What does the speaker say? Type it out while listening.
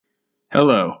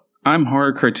Hello, I'm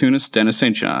horror cartoonist Dennis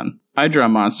St. John. I draw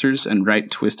monsters and write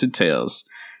twisted tales.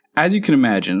 As you can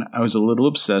imagine, I was a little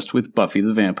obsessed with Buffy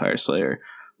the Vampire Slayer.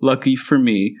 Lucky for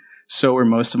me, so were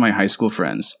most of my high school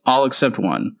friends, all except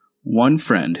one. One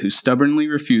friend who stubbornly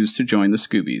refused to join the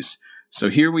Scoobies. So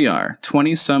here we are,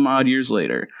 20-some-odd years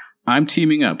later. I'm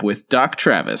teaming up with Doc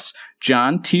Travis,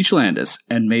 John Teach Landis,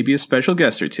 and maybe a special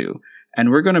guest or two. And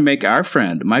we're going to make our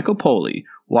friend, Michael Poley,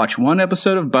 watch one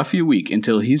episode of Buffy a week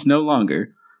until he's no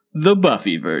longer the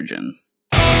Buffy Virgin.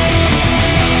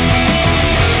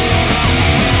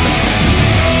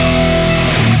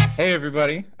 Hey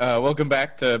everybody, welcome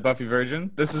back to Buffy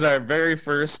Virgin. This is our very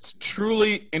first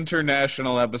truly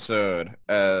international episode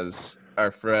as our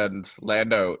friend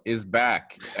Lando is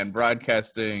back and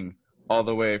broadcasting all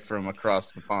the way from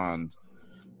across the pond.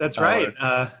 That's right.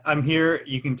 I'm here.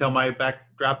 You can tell my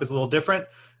backdrop is a little different.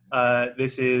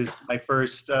 This is my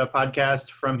first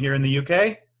podcast from here in the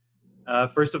UK.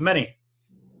 First of many.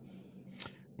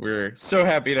 We're so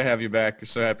happy to have you back. We're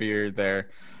so happy you're there.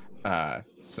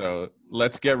 So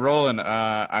let's get rolling.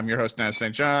 I'm your host, Dennis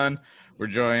St. John. We're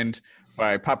joined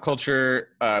by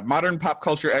modern pop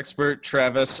culture expert,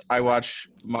 Travis. I watch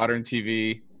modern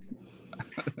TV.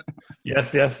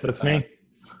 Yes, that's me.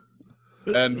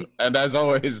 And as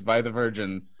always, by the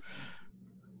Virgin.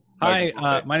 Hi,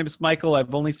 my name is Michael.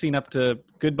 I've only seen up to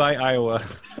Goodbye, Iowa.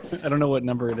 I don't know what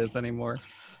number it is anymore.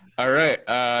 All right,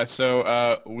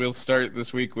 so we'll start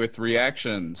this week with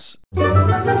reactions.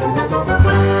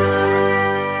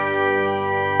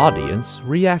 Audience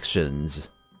reactions.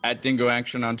 At Dingo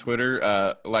Action on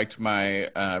Twitter liked my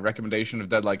recommendation of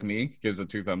Dead Like Me. Gives it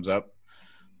 2 thumbs up.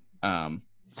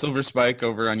 Silver Spike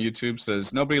over on YouTube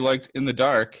says, nobody liked In the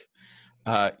Dark,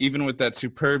 even with that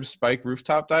superb Spike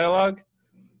rooftop dialogue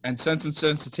and Sense and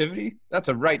Sensitivity. That's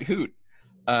a right hoot.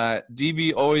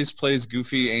 DB always plays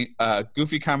goofy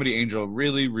comedy Angel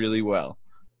really, really well.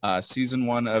 Season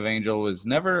 1 of Angel was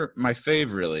never my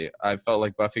fave, really. I felt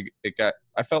like Buffy,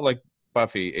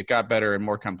 it got better and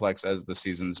more complex as the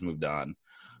seasons moved on.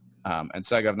 And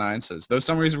Sag9 says, those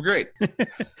summaries were great.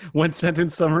 One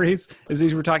sentence summaries? Is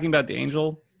these we're talking about the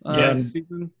Angel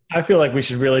season? I feel like we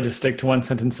should really just stick to one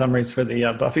sentence summaries for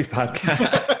the Buffy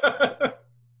podcast.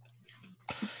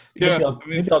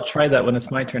 Maybe I'll try that when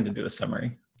it's my turn to do a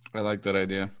summary. I like that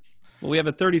idea. Well, we have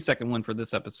a 30-second one for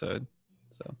this episode.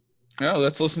 So,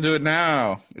 let's listen to it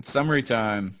now. It's summary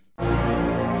time.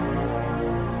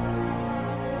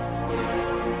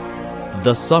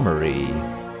 The summary.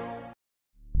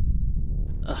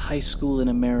 A high school in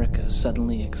America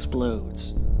suddenly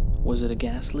explodes. Was it a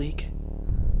gas leak?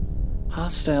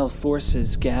 Hostile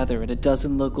forces gather at a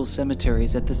dozen local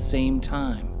cemeteries at the same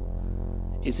time.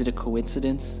 Is it a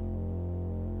coincidence?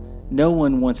 No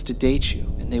one wants to date you,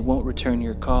 and they won't return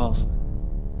your calls.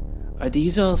 Are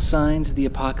these all signs of the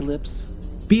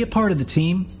apocalypse? Be a part of the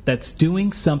team that's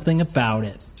doing something about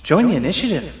it. Join the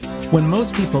initiative. When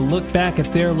most people look back at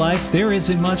their life, there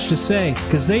isn't much to say,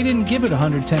 because they didn't give it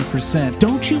 110%.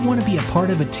 Don't you want to be a part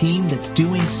of a team that's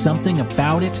doing something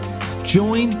about it?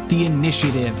 Join the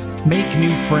initiative. Make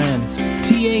new friends.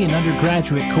 TA an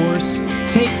undergraduate course.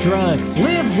 Take drugs.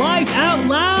 Live life out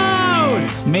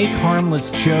loud! Make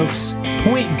harmless jokes.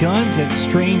 Point guns at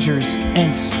strangers.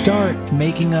 And start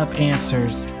making up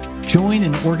answers. Join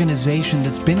an organization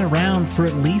that's been around for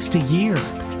at least a year.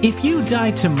 If you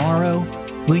die tomorrow,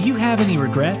 will you have any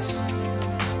regrets?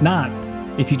 Not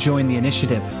if you join the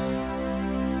initiative.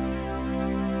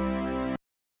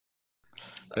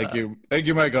 Thank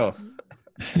you, Michael.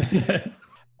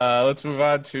 Let's move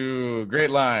on to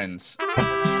Great Lines.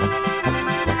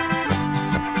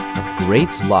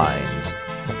 Great lines.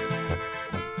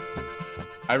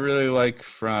 I really like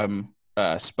from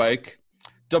Spike,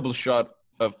 double shot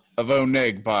of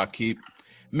Oneg barkeep.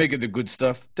 Making the good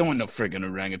stuff. Don't want no friggin'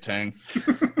 orangutan.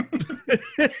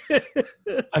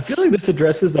 I feel like this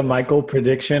addresses a Michael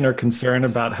prediction or concern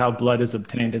about how blood is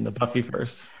obtained in the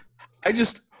Buffyverse.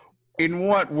 In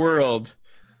what world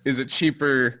is it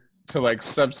cheaper to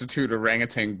substitute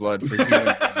orangutan blood for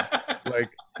human blood?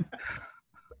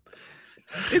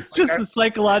 It's just the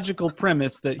psychological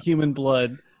premise that human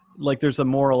blood, there's a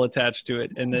moral attached to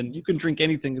it, and then you can drink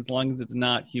anything as long as it's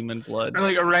not human blood.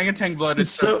 Orangutan blood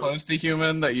is so close to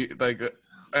human that you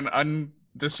an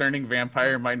undiscerning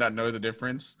vampire might not know the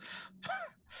difference.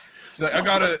 So I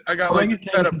got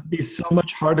orangutans would be so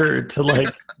much harder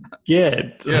to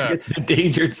get. Yeah. It's an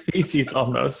endangered species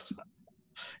almost.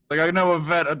 I know a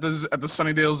vet at the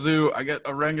Sunnydale Zoo. I get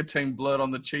orangutan blood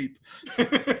on the cheap.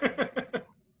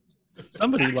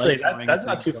 Somebody Actually, that's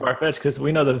not too far-fetched because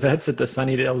we know the vets at the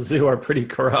Sunnydale Zoo are pretty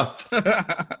corrupt.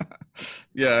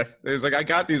 Yeah, there's like, I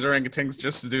got these orangutans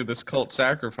just to do this cult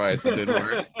sacrifice that didn't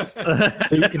work.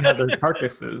 So you can have their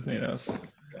carcasses, you know.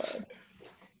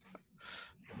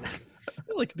 I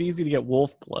feel like it'd be easy to get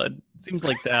wolf blood. It seems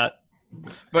like that.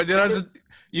 But it doesn't.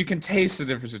 You can taste the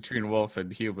difference between wolf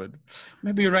and human.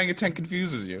 Maybe orangutan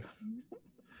confuses you.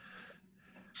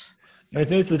 I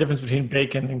think it's the difference between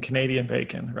bacon and Canadian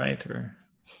bacon, right? Or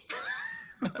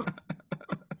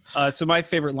So my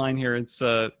favorite line here, it's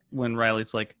when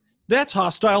Riley's like, "That's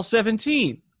Hostile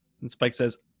 17," and Spike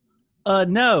says,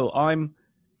 "No, I'm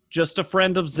just a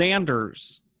friend of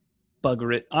Xander's.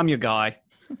 Bugger it, I'm your guy."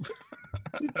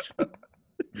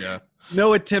 Yeah.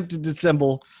 No attempt to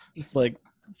dissemble, just like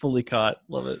fully caught.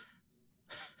 Love it.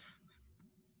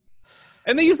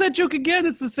 And they use that joke again.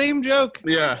 It's the same joke.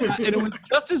 Yeah. And it was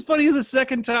just as funny the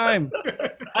second time.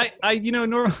 I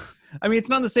mean, it's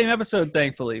not in the same episode,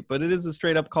 thankfully, but it is a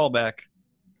straight up callback.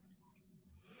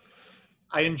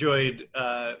 I enjoyed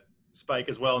Spike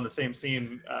as well in the same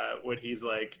scene when he's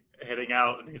like heading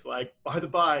out and he's like, by the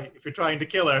by, if you're trying to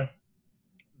kill her,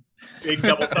 big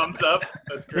double thumbs up.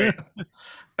 That's great.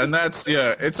 And that's,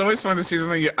 yeah, it's always fun to see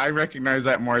something. I recognize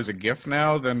that more as a GIF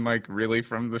now than like really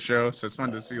from the show. So it's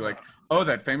fun to see like, oh,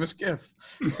 that famous GIF.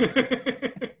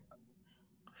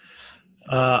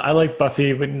 I like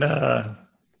Buffy when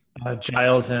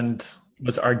Giles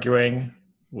was arguing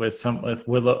with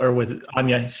Willow or with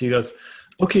Anya. She goes,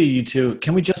 "Okay, you two,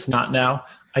 can we just not now?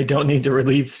 I don't need to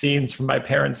relieve scenes from my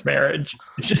parents' marriage."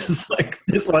 It's just like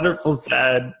this wonderful,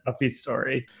 sad Buffy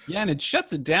story. Yeah, and it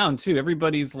shuts it down too.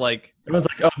 Everybody's like, Everyone's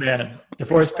like, "Oh man,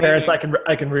 divorced parents, I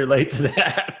can relate to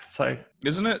that." It's like,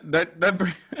 isn't it that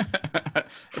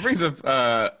it brings up?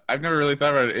 I've never really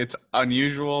thought about it. It's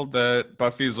unusual that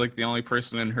Buffy's like the only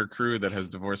person in her crew that has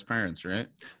divorced parents, right?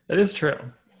 that is true.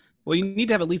 well, you need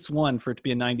to have at least one for it to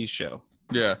be a 90s show.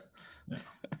 Yeah.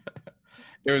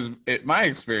 It was my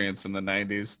experience in the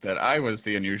 90s that I was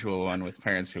the unusual one with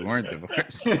parents who weren't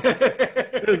divorced.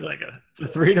 It was like it's a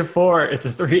 3 to 4. It's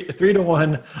a 3 to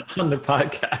 1 on the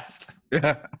podcast.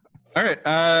 Yeah. All right.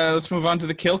 Let's move on to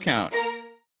the kill count.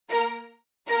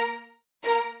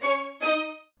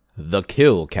 The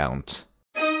kill count.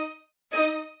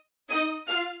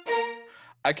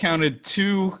 I counted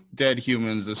 2 dead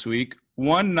humans this week,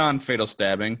 1 non-fatal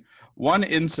stabbing, 1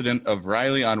 incident of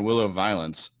Riley on Willow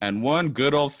violence, and 1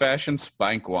 good old-fashioned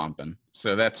spike whomping.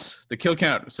 So that's the kill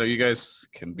count. So you guys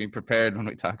can be prepared when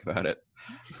we talk about it.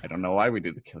 I don't know why we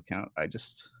do the kill count. I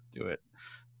just do it.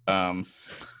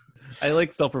 I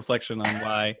like self-reflection on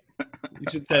why. You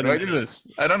should Why say do I do this?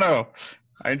 I don't know.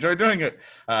 I enjoy doing it.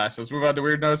 So let's move on to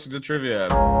weird notices and trivia.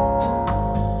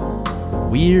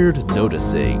 Weird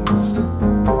noticings.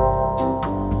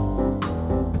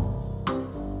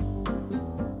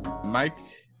 Mike,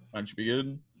 why don't you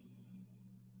begin?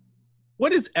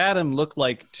 What does Adam look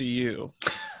like to you?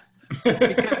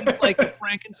 Because he's like a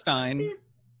Frankenstein.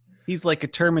 He's like a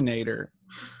Terminator.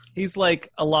 He's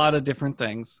like a lot of different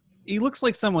things. He looks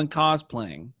like someone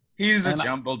cosplaying. He's a And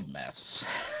jumbled mess.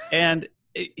 And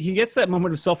he gets that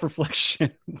moment of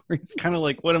self-reflection where he's kind of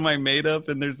like, what am I made of?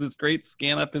 And there's this great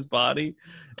scan up his body.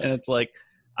 And it's like,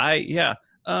 I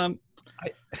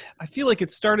feel like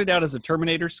it started out as a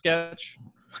Terminator sketch.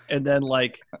 And then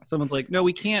like someone's like, no,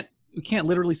 we can't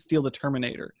literally steal the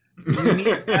Terminator. We need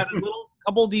to add a little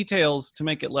couple details to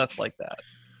make it less like that.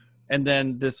 And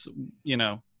then this,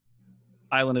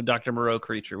 Island of Dr. Moreau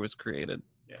creature was created.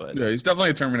 Yeah. But Yeah, he's definitely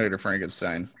a Terminator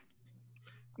Frankenstein.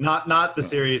 Not the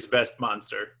series' best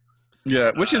monster.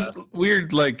 Yeah, which is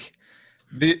weird. Like,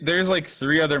 there's like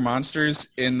 3 other monsters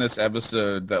in this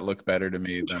episode that look better to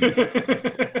me than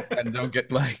and don't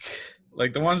get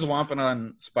like the ones whomping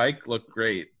on Spike look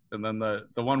great, and then the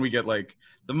one we get like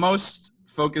the most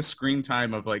focused screen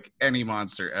time of like any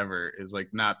monster ever is like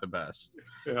not the best.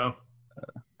 Yeah.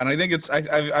 And I think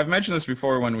I've mentioned this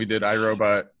before when we did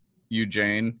iRobot You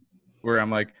Jane, where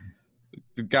I'm like,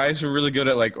 the guys who are really good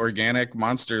at like organic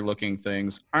monster looking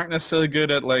things aren't necessarily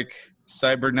good at like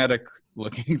cybernetic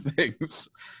looking things.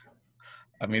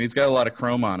 I mean, he's got a lot of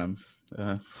chrome on him.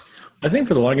 I think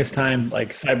for the longest time,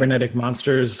 like cybernetic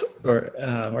monsters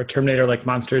or Terminator like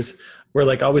monsters were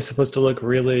like always supposed to look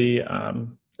really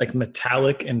like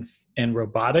metallic and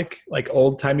robotic, like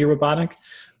old timey robotic.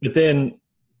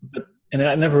 And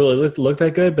that never really looked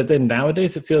that good. But then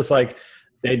nowadays it feels like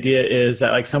the idea is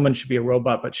that like someone should be a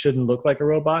robot but shouldn't look like a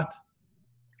robot,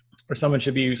 or something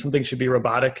should be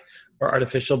robotic or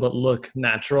artificial but look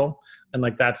natural. And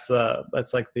like that's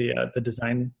like the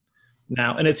design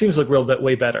now, and it seems to look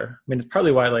way better. I mean, it's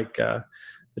partly why like the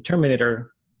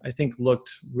Terminator I think looked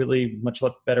really much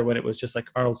better when it was just like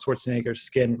Arnold Schwarzenegger's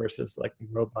skin versus like the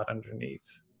robot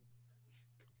underneath.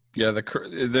 Yeah,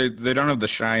 they don't have the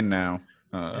shine now.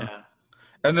 Yeah.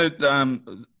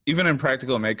 And even in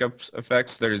practical makeup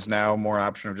effects, there's now more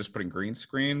option of just putting green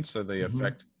screen, so the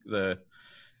effect the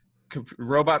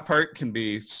robot part can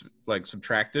be like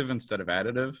subtractive instead of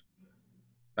additive,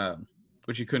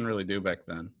 which you couldn't really do back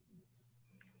then.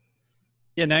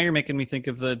 Yeah, now you're making me think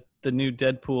of the new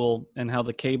Deadpool and how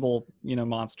the Cable,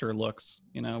 monster looks,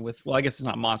 with, well, I guess it's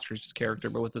not monster, it's just character,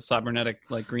 but with the cybernetic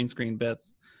like green screen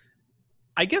bits.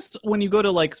 I guess when you go to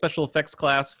like special effects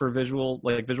class for visual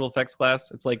effects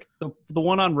class, it's like the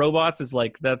one on robots is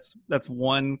like that's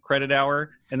 1 credit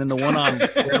hour, and then the one on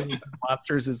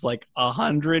monsters is like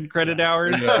 100 credit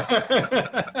hours.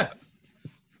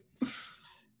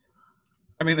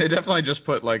 I mean, they definitely just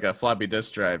put like a floppy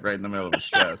disk drive right in the middle of his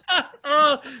chest.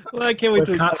 Well, I can't wait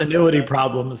With continuity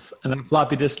problems, and then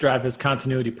floppy disk drive has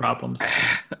continuity problems.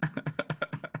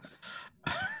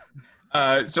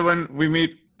 So when we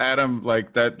meet Adam,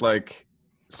 like that, like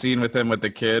scene with him with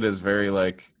the kid is very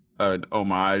like an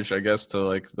homage, I guess, to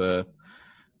like the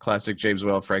classic James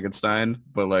Whale Frankenstein.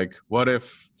 But like, what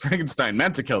if Frankenstein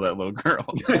meant to kill that little girl?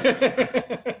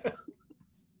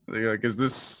 Like, is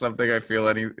this something I feel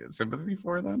any sympathy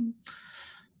for then?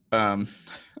 Yeah,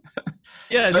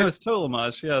 so no, it's total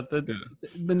homage. Yeah,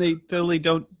 then they totally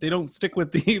don't stick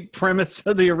with the premise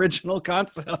of the original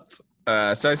concept.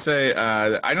 So I say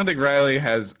I don't think Riley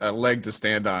has a leg to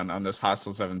stand on this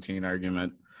Hostile 17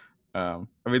 argument. I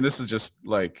mean, this is just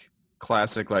like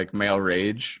classic like male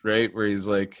rage, right? Where he's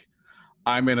like,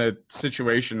 I'm in a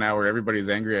situation now where everybody's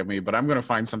angry at me, but I'm going to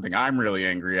find something I'm really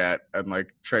angry at and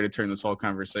like try to turn this whole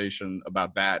conversation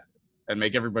about that and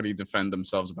make everybody defend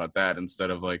themselves about that instead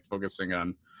of like focusing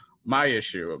on my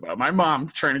issue about my mom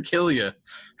trying to kill you.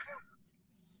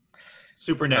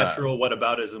 Supernatural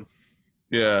whataboutism.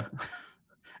 Yeah.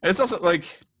 And it's also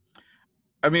like,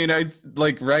 I mean, I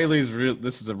like Riley's real.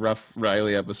 This is a rough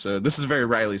Riley episode. This is a very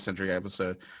Riley centric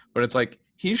episode, but it's like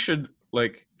he should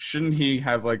like, shouldn't he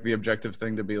have like the objective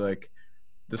thing to be like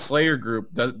the Slayer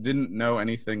group didn't know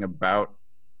anything about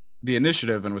the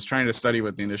initiative and was trying to study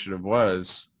what the initiative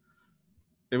was.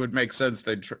 It would make sense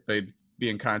they'd be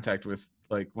in contact with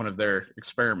like one of their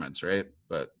experiments, right?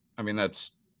 But I mean,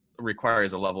 that's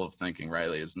requires a level of thinking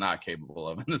Riley is not capable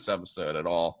of in this episode at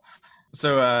all.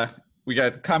 So we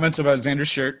got comments about Xander's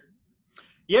shirt.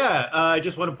 Yeah, I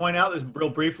just want to point out this real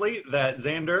briefly that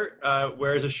Xander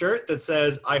wears a shirt that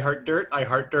says "I heart dirt, I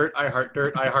heart dirt, I heart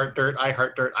dirt, I heart dirt, I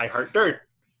heart dirt, I heart dirt."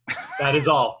 That is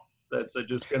all. That's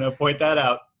just gonna point that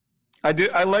out.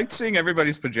 I liked seeing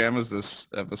everybody's pajamas this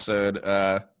episode.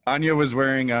 Anya was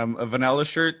wearing a vanilla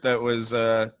shirt that was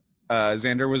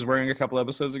Xander was wearing a couple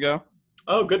episodes ago.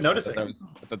 Oh, good noticing. I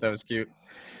thought that was cute.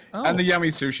 Oh. And the yummy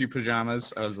sushi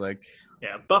pajamas. I was like,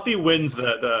 yeah, Buffy wins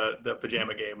the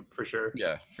pajama game for sure.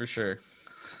 Yeah, for sure.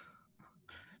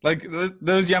 Like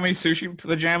those yummy sushi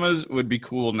pajamas would be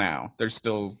cool now. They're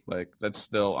still like that's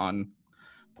still on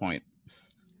point.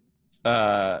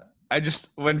 So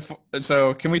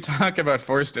can we talk about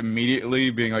Forrest immediately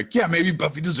being like, yeah, maybe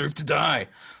Buffy deserved to die,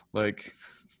 like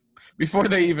before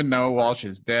they even know Walsh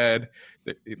is dead.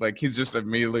 Like he's just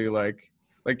immediately like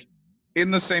in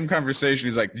the same conversation,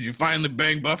 he's like, did you finally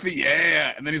bang Buffy?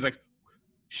 Yeah. And then he's like,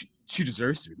 she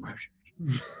deserves to be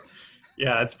murdered.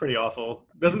 Yeah, it's pretty awful.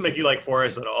 Doesn't make you like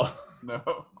Forrest at all.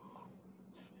 No.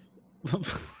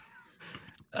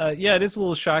 Yeah, it is a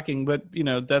little shocking, but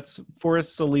that's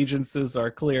Forrest's allegiances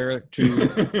are clear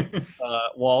to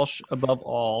Walsh above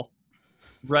all.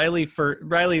 Riley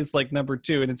is like number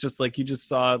 2, and it's just like you just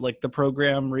saw like the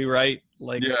program rewrite.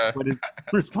 Like, what is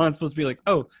response supposed to be like?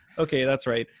 Oh, okay, that's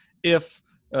right. If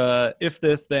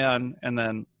this, then, and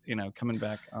then coming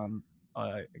back on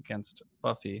against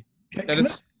Buffy. And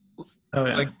it's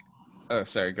like, oh,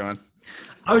 sorry, go on.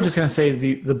 I was just gonna say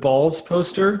the balls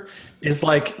poster is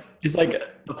like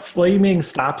a flaming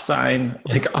stop sign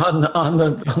like in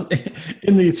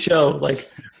the show. Like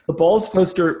the balls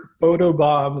poster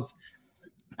photobombs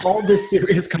all this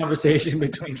serious conversation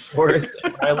between Forrest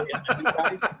and Riley and the new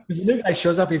guy. The new guy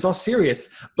shows up and he's all serious,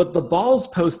 but the balls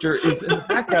poster is in the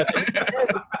background.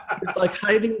 It's like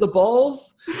hiding the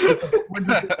balls, and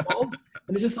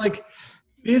it's just like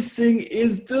this thing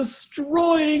is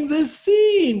destroying this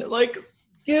scene. Like,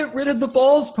 get rid of the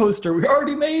balls poster. We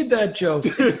already made that joke.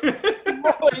 It's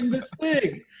destroying this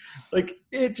thing. Like,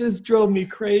 it just drove me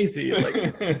crazy.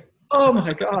 Like, oh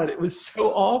my God, it was so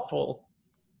awful.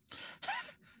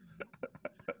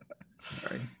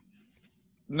 Sorry.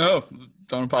 No,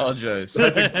 don't apologize.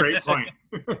 That's a great point.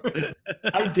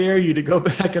 I dare you to go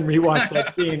back and rewatch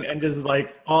that scene and just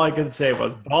like all I could say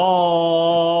was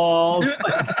balls.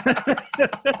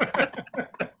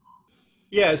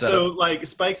 Yeah, Set so like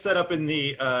Spike's set up in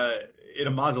a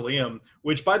mausoleum,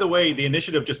 which by the way, the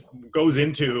initiative just goes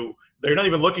into. They're not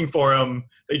even looking for him.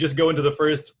 They just go into the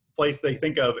first place they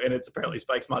think of, and it's apparently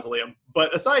Spike's mausoleum.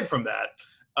 But aside from that,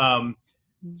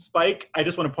 Spike, I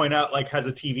just want to point out, like, has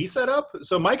a TV set up.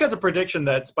 So Mike has a prediction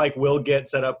that Spike will get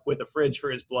set up with a fridge for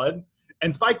his blood,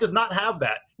 and Spike does not have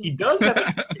that. He does have a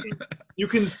TV. You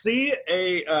can see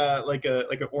like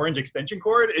an orange extension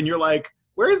cord, and you're like,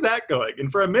 where is that going? And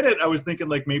for a minute, I was thinking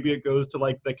like maybe it goes to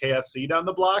like the KFC down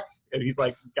the block, and he's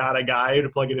like got a guy to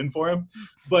plug it in for him.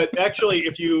 But actually,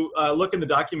 if you look in the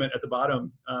document at the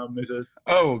bottom, there's a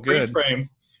freeze frame.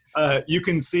 You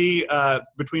can see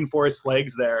between Forrest's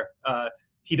legs there.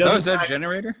 He doesn't. Oh, is that a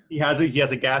generator? He has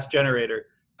a gas generator.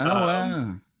 Oh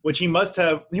wow. Which he must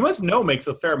know makes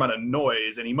a fair amount of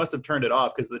noise, and he must have turned it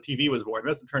off because the TV was born. He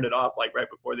must have turned it off like right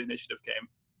before the initiative came.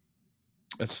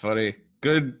 That's funny.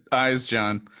 Good eyes,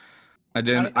 John. I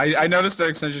didn't. I noticed the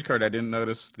extension cord. I didn't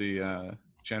notice the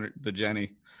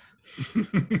Jenny.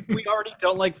 We already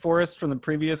don't like Forrest from the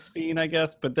previous scene, I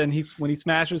guess. But then when he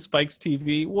smashes Spike's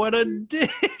TV, what a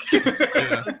dick!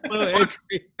 Yeah. Well,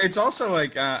 it's also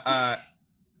like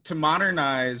to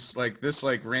modernize like this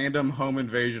like random home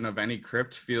invasion of any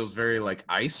crypt feels very like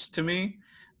Ice to me.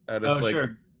 And it's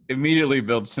sure. Immediately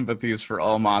builds sympathies for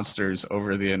all monsters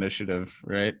over the initiative,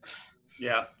 right?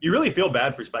 Yeah, you really feel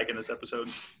bad for Spike in this episode.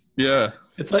 Yeah.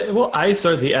 It's like, well, ICE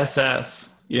or the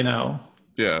SS, you know?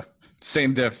 Yeah.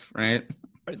 Same diff, right?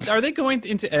 Are they going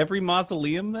into every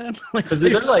mausoleum then? Because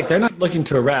they're not looking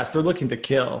to arrest, they're looking to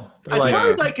kill. As far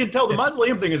as I can tell, the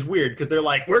mausoleum thing is weird because they're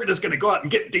like, we're just going to go out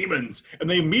and get demons. And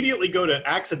they immediately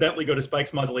accidentally go to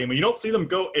Spike's mausoleum, and you don't see them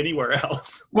go anywhere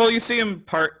else. Well, you see them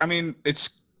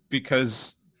it's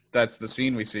because that's the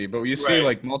scene we see, but you see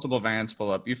like multiple vans pull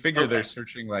up. You figure they're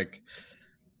searching like,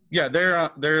 yeah,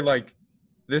 they're like,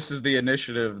 this is the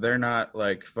initiative. They're not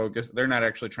like focused. They're not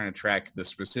actually trying to track the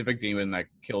specific demon that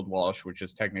killed Walsh, which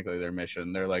is technically their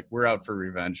mission. They're like, we're out for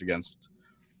revenge against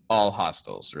all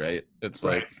hostiles, right? It's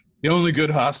like the only good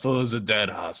hostile is a dead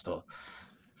hostile.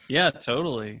 Yeah,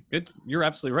 totally. Good. You're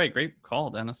absolutely right. Great call,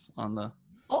 Dennis, on the.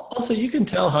 Also, you can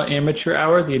tell how amateur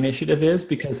hour the initiative is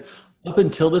because up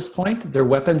until this point, their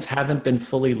weapons haven't been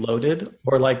fully loaded,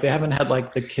 or like they haven't had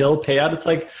like the kill payout. It's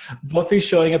like Buffy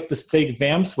showing up to stake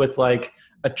Vamps with like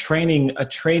a training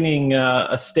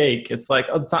stake. It's like,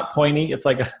 oh, it's not pointy. It's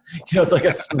like it's like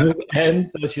a smooth end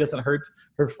so that she doesn't hurt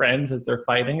her friends as they're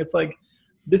fighting. It's like,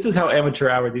 this is how amateur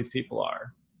hour these people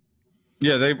are.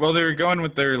 Yeah, they were going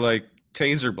with their like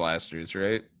taser blasters,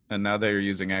 right? And now they're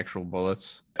using actual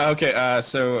bullets. Okay,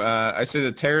 so I say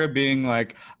that Tara being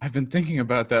like, I've been thinking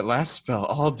about that last spell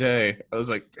all day. I was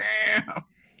like, damn.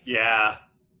 Yeah.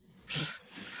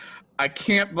 I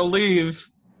can't believe,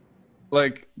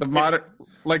 like,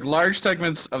 large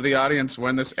segments of the audience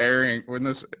when this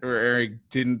were airing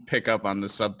didn't pick up on the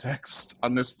subtext,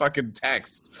 on this fucking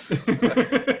text.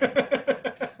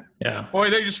 Yeah. Boy,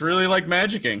 they just really like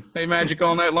magicking. They magic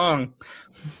all night long.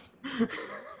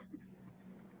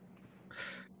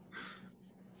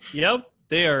 Yep,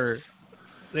 they are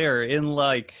in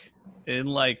like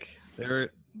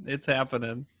it's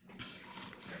happening.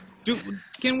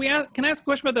 Can I ask a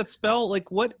question about that spell?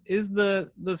 Like, what is the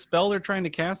spell they're trying to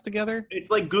cast together? It's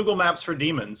like Google Maps for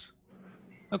demons.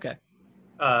 Okay.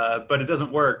 But it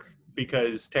doesn't work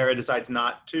because Tara decides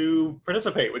not to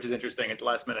participate, which is interesting at the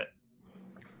last minute.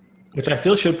 Which I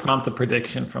feel should prompt a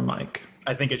prediction from Mike.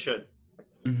 I think it should.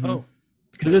 Mm-hmm. Oh.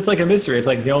 Because it's like a mystery. It's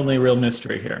like the only real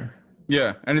mystery here.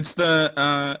 Yeah, and it's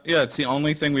it's the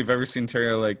only thing we've ever seen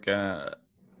Tara like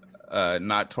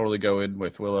not totally go in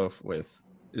with Willow with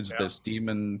is this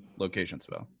demon location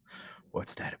spell.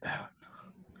 What's that about?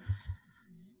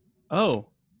 Oh,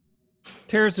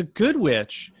 Tara's a good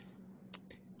witch.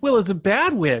 Willow's a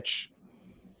bad witch.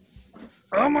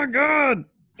 Oh my god!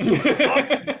 All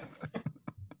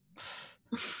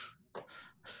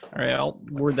right, I'll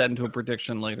word that into a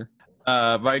prediction later.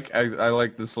 Mike, I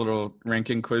like this little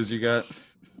ranking quiz you got.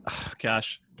 Oh,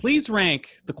 gosh. Please rank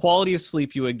the quality of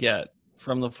sleep you would get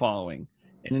from the following: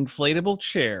 an inflatable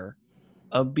chair,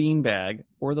 a beanbag,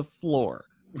 or the floor.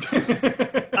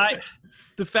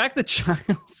 The fact that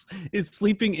Giles is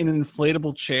sleeping in an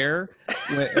inflatable chair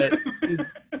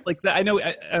is like that. I know,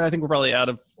 and I think we're probably out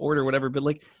of order or whatever, but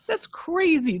like, that's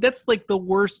crazy. That's like the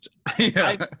worst.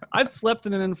 Yeah. I've slept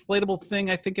in an inflatable thing,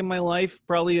 I think, in my life,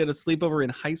 probably at a sleepover in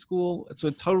high school. So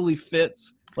it totally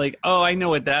fits. Like, oh, I know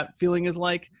what that feeling is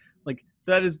like. Like,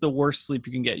 that is the worst sleep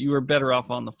you can get. You are better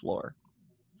off on the floor.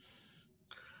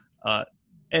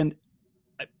 And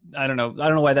I don't know. I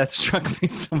don't know why that struck me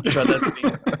so much about that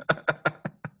scene.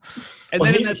 And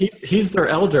Well, then he's their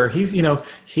elder.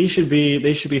 They should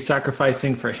be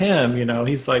sacrificing for him.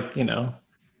 He's like their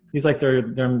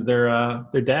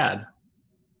dad.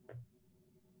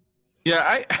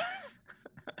 Yeah,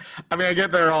 I mean, I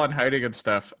get they're all in hiding and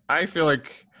stuff. I feel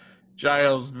like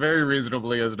Giles, very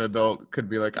reasonably as an adult, could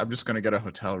be like, I'm just going to get a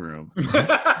hotel room.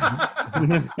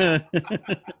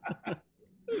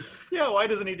 Yeah, why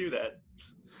doesn't he do that?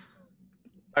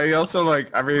 I also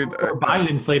or buy an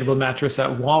inflatable mattress at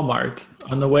Walmart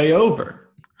on the way over.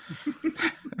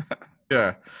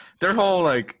 Yeah, their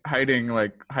whole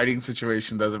hiding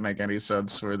situation doesn't make any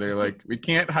sense. Where they're like, we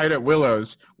can't hide at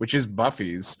Willow's, which is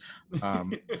Buffy's, or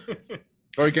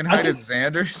we can hide at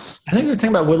Xander's. I think they're talking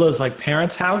about Willow's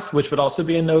parents' house, which would also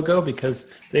be a no-go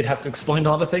because they'd have to explain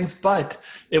all the things. But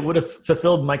it would have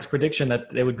fulfilled Mike's prediction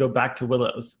that they would go back to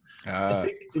Willow's.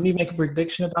 Didn't he make a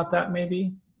prediction about that?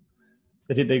 Maybe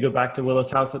did they go back to Willow's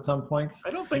house at some point? I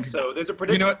don't think so. There's a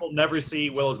prediction we'll never see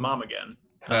Willow's mom again.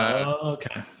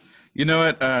 Okay. You know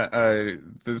what?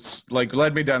 This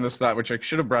led me down this thought, which I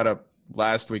should have brought up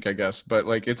last week, I guess. But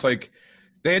it's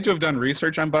they had to have done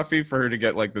research on Buffy for her to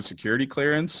get the security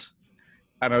clearance.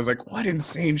 And I was like, what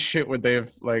insane shit would they have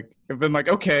been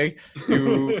okay,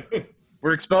 you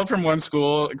were expelled from one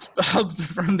school, expelled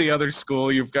from the other school.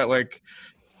 You've got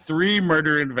 3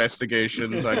 murder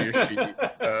investigations on your sheet.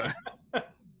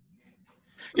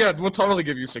 Yeah, we'll totally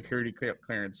give you security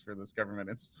clearance for this government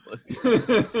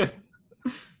installation.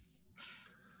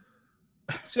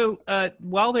 So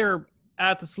while they're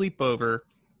at the sleepover,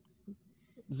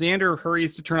 Xander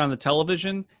hurries to turn on the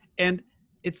television, and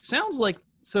it sounds like,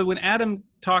 so when Adam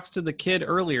talks to the kid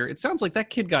earlier, it sounds like that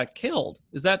kid got killed.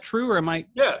 Is that true, or am I?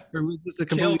 Yeah. Or was this a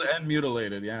Killed and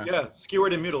mutilated, yeah. Yeah,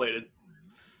 skewered and mutilated.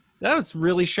 That was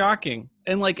really shocking.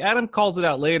 And Adam calls it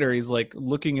out later. He's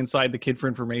looking inside the kid for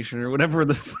information or whatever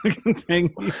the fucking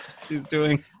thing he's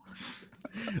doing.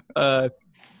 That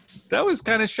was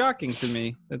kind of shocking to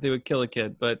me that they would kill a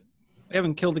kid, but they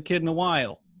haven't killed a kid in a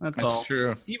while. That's all. That's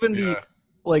true. Even the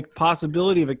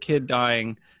possibility of a kid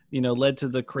dying, led to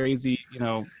the crazy,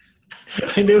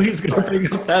 I knew he was going to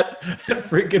bring up that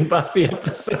freaking Buffy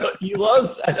episode. He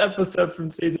loves that episode from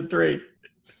season 3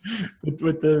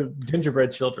 with the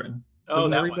gingerbread children.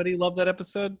 Doesn't everybody love that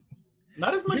episode?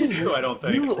 Not as much as you, I don't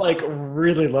think. You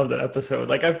really love that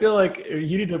episode. I feel like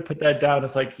you need to put that down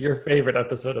as your favorite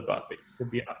episode of Buffy, to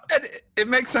be honest. It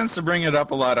makes sense to bring it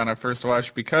up a lot on a first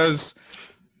watch because,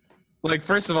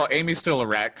 first of all, Amy's still a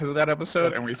rat because of that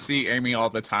episode, and we see Amy all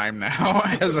the time now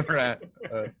as a rat.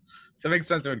 So it makes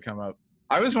sense it would come up.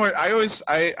 I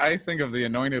think of the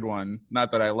Anointed One.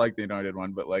 Not that I like the Anointed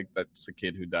One, but that's the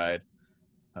kid who died.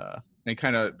 They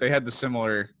had the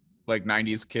similar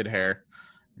 90s kid hair,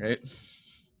 right?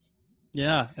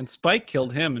 Yeah, and Spike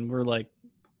killed him, and we're like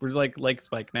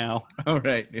Spike now. Oh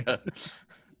right, yeah.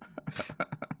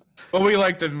 Well, we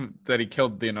liked him that he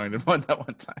killed the Anointed One that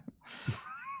one time.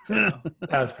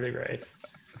 That was pretty great.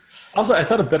 Also, I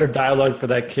thought a better dialogue for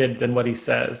that kid than what he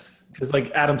says. Because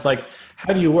Adam's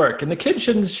how do you work? And the kid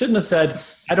shouldn't have said,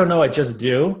 I don't know, I just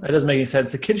do. That doesn't make any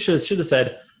sense. The kid should have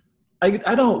said,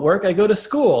 I don't work, I go to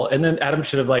school. And then Adam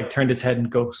should have turned his head and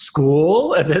go,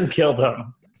 school? And then killed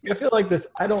him. I feel this,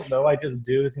 I don't know, I just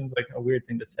do, seems like a weird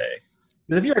thing to say.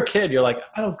 Because if you're a kid, you're I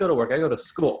don't go to work, I go to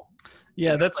school.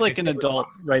 Yeah, that's an adult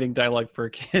writing dialogue for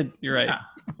a kid. You're right. Yeah.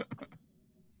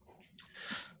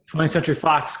 20th Century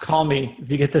Fox, call me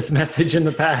if you get this message in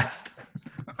the past.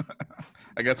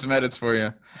 I got some edits for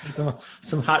you.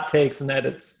 Some hot takes and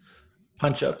edits.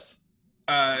 Punch-ups.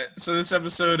 So this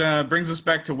episode brings us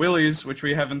back to Willie's, which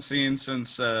we haven't seen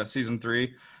since season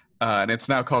 3. And it's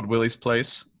now called Willie's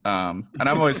Place. And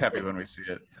I'm always happy when we see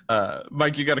it.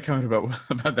 Mike, you got a comment about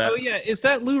that? Oh, yeah. Is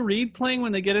that Lou Reed playing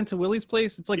when they get into Willie's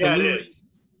Place? It's yeah, a Lou it Reed. is.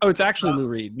 Oh, it's actually Lou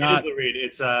Reed. It is Lou Reed.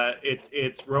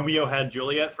 It's Romeo Had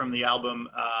Juliet from the album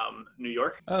New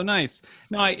York. Oh, nice.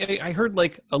 No, I heard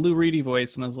a Lou Reedy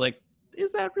voice, and I was like,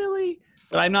 is that really?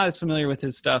 But I'm not as familiar with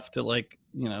his stuff to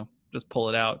just pull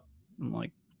it out. I'm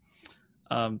like,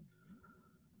 yeah,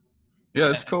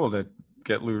 it's cool to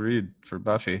get Lou Reed for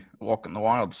Buffy, Walking the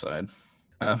Wild Side.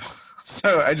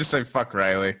 So I just say fuck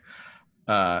Riley.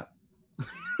 I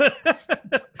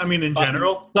mean, in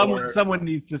general, someone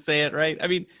needs to say it, right? I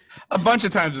mean, a bunch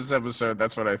of times this episode,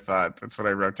 that's what I thought. That's what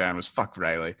I wrote down was fuck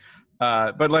Riley.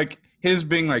 But his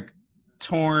being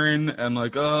torn and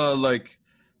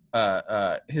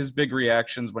his big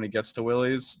reactions when he gets to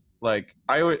Willie's.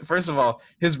 First of all,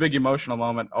 his big emotional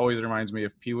moment always reminds me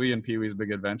of Pee-wee and Pee-wee's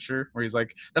Big Adventure, where he's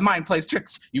like, the mind plays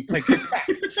tricks, you play tricks back.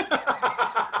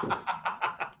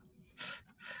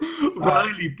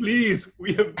 Riley, please,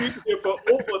 we have been here for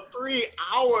over 3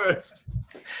 hours.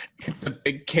 It's a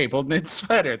big cable knit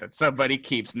sweater that somebody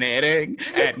keeps knitting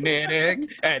and knitting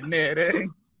and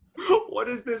knitting. What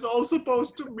is this all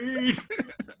supposed to mean?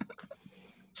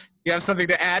 You have something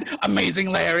to add?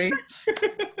 Amazing, Larry.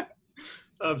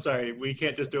 I'm sorry, we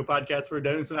can't just do a podcast where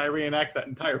Dennis and I reenact that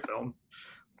entire film.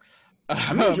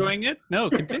 I'm enjoying it. No,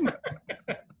 continue.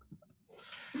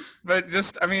 But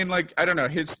just, I mean, like, I don't know,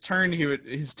 his turn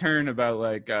about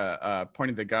like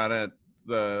pointing the gun at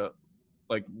the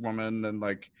like woman and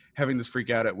like having this freak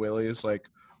out at Willie is like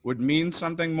would mean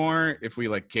something more if we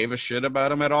like gave a shit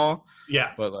about him at all.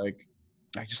 Yeah. But like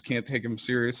I just can't take him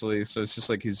seriously. So it's just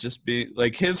like he's just being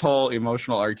like his whole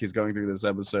emotional arc he's going through this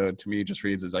episode to me just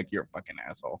reads as like you're a fucking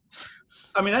asshole.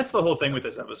 I mean, that's the whole thing with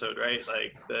this episode, right?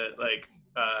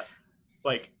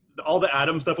 Like all the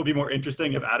Adam stuff would be more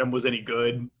interesting if Adam was any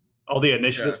good. All the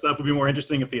initiative stuff would be more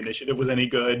interesting if the initiative was any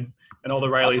good, and all the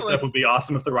Riley Also, stuff would be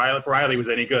awesome if Riley was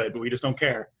any good. But we just don't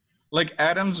care. Like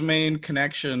Adam's main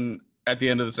connection at the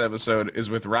end of this episode is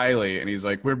with Riley, and he's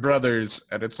like, "We're brothers,"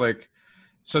 and it's like,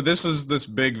 so this is this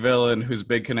big villain whose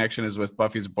big connection is with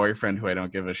Buffy's boyfriend, who I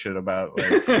don't give a shit about.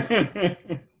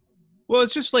 Like, Well,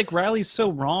 it's just like Riley's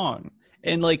so wrong,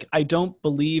 and like I don't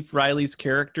believe Riley's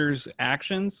character's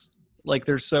actions. Like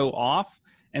they're so off,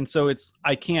 and so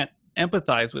I can't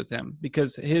empathize with him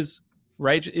because his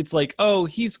right, it's like, oh,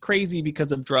 he's crazy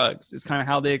because of drugs is kind of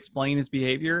how they explain his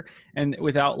behavior, and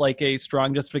without like a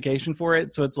strong justification for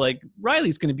it. So it's like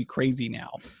Riley's going to be crazy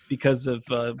now because of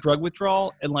drug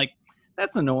withdrawal, and like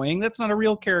that's annoying. That's not a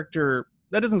real character.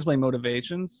 That doesn't explain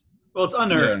motivations. Well, it's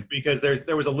unearned because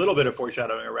there was a little bit of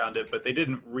foreshadowing around it, but they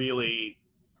didn't really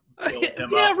build him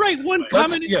yeah, up. right. One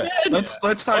comment. let's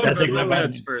talk about the my bad.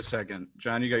 meds for a second.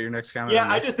 John, you got your next comment? Yeah,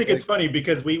 on I this? just think it's funny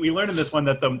because we learned in this one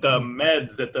that the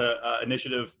meds that the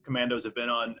initiative commandos have been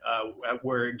on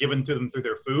were given to them through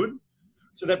their food.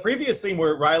 So that previous scene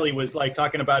where Riley was like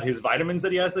talking about his vitamins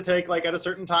that he has to take like at a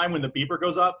certain time when the beeper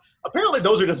goes up, apparently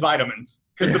those are just vitamins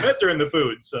because the meds are in the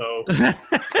food. So,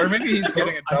 or maybe he's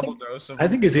getting a double dose of. I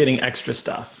think he's getting extra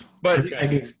stuff. But I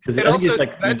think it also he's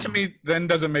like, that to me then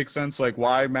doesn't make sense. Like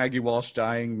why Maggie Walsh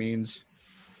dying means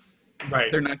right,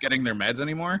 they're not getting their meds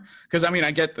anymore. Because I mean,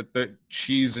 I get that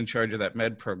she's in charge of that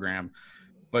med program,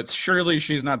 but surely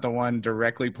she's not the one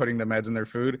directly putting the meds in their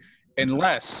food.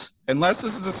 Unless this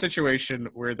is a situation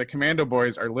where the commando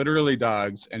boys are literally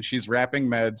dogs and she's wrapping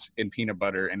meds in peanut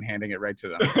butter and handing it right to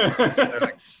them. They're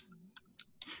like,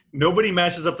 nobody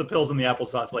mashes up the pills in the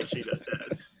applesauce like she does.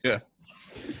 Dennis.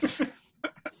 yeah.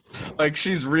 Like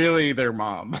she's really their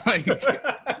mom. Like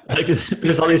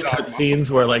there's all these cut scenes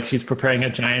where like she's preparing a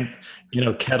giant,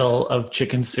 kettle of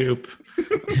chicken soup.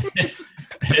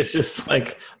 It's just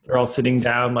like they're all sitting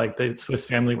down like the Swiss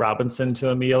Family Robinson to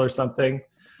a meal or something.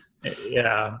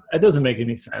 Yeah, it doesn't make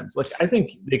any sense. Like I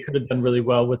think they could have done really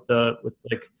well with I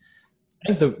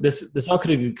think this all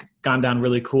could have gone down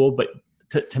really cool, but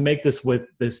to make this with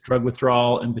this drug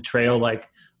withdrawal and betrayal like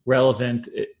relevant,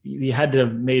 you had to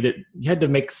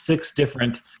make 6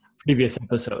 different previous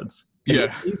episodes.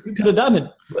 Yeah, you could have done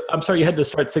it. I'm sorry, you had to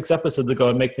start 6 episodes ago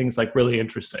and make things like really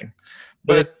interesting.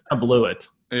 So but I blew it.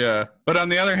 Yeah, but on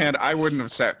the other hand, I wouldn't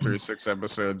have sat through 6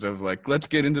 episodes of like, let's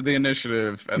get into the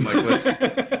initiative and like let's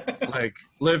like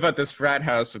live at this frat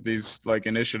house with these like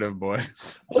initiative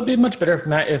boys. It would be much better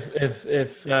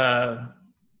if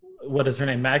what is her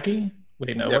name, Maggie?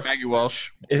 Wait, no, Yeah, Maggie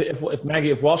Walsh. If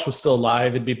Walsh was still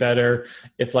alive, it'd be better.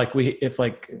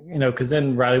 Because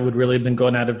then Riley would really have been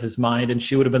going out of his mind, and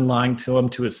she would have been lying to him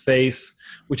to his face,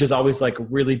 which is always like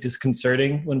really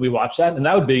disconcerting when we watch that. And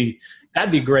that'd be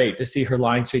great to see her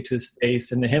lying straight to his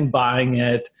face and him buying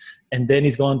it, and then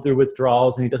he's going through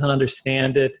withdrawals and he doesn't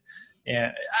understand it.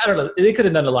 And I don't know, they could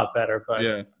have done a lot better. But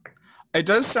yeah, it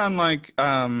does sound like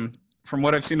from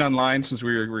what I've seen online since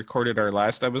we recorded our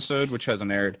last episode, which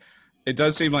hasn't aired. It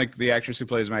does seem like the actress who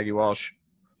plays Maggie Walsh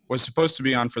was supposed to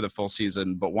be on for the full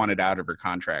season, but wanted out of her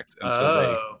contract. And so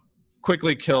they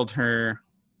quickly killed her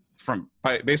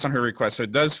based on her request. So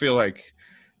it does feel like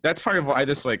that's part of why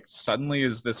this like suddenly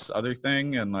is this other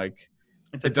thing. And like,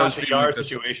 it's a Tasha Yar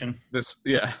situation.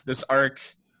 This arc,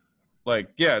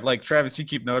 like Travis, you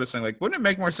keep noticing, like, wouldn't it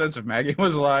make more sense if Maggie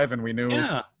was alive and we knew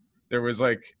there was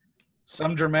like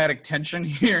some dramatic tension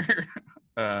here?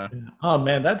 Oh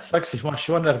man, that sucks.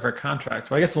 She wanted out of her contract.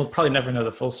 Well, I guess we'll probably never know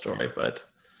the full story, but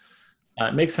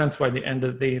it makes sense why the end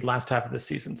of the last half of the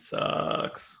season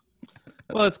sucks.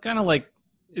 Well, it's kind of like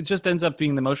it just ends up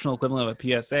being the emotional equivalent of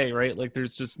a PSA, right? Like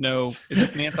there's just it's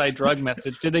just an anti-drug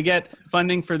message. Did they get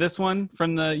funding for this one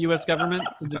from the U.S. government?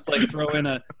 Just like throw in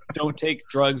a "don't take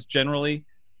drugs" generally.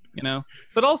 you know.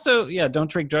 But also, yeah, don't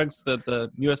drink drugs that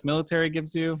the U.S. military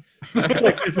gives you.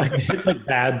 It's like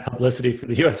bad publicity for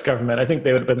the U.S. government. I think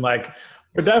they would have been like,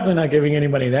 we're definitely not giving any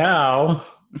money now.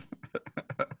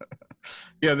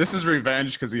 Yeah, this is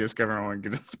revenge because the U.S. government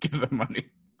won't give them money.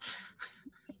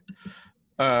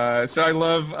 So I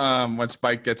love when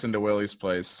Spike gets into Willie's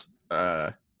place.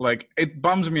 Like, it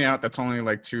bums me out that's only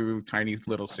like 2 tiny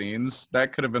little scenes.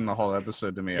 That could have been the whole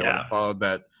episode to me. I would have followed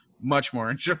that much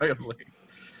more enjoyably.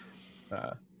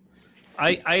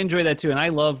 I enjoy that too, and I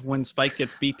love when Spike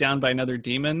gets beat down by another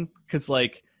demon, because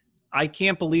like I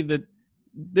can't believe that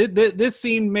this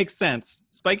scene makes sense.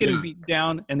 Spike getting beat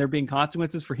down, and there being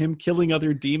consequences for him killing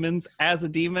other demons as a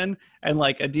demon, and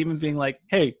like a demon being like,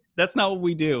 "Hey, that's not what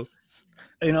we do."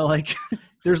 You know, like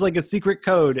there's like a secret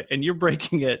code, and you're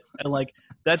breaking it, and like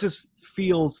that just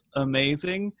feels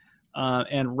amazing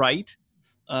and right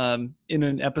in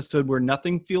an episode where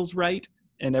nothing feels right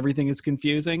and everything is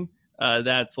confusing.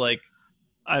 That's like,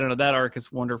 I don't know, that arc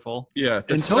is wonderful. Yeah,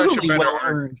 that's and totally such a better well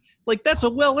arc. earned. Like that's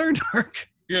a well earned arc.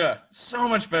 Yeah, so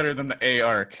much better than the A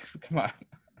arc. Come on.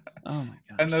 Oh my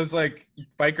god. And those like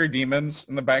biker demons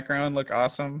in the background look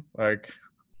awesome. Like,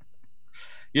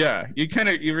 yeah, you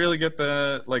really get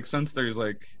the like sense there's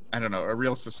like, I don't know, a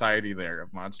real society there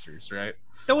of monsters, right?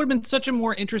 That would have been such a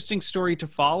more interesting story to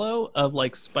follow, of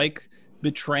like Spike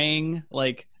betraying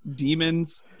like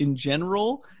demons in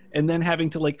general, and then having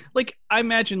to like I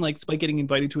imagine like Spike getting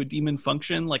invited to a demon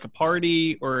function, like a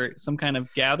party or some kind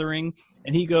of gathering,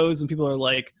 and he goes and people are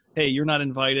like, "Hey, you're not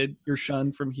invited, you're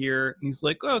shunned from here," and he's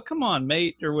like, "Oh, come on,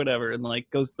 mate," or whatever, and like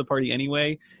goes to the party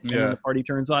anyway, and then the party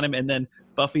turns on him, and then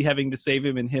Buffy having to save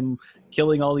him and him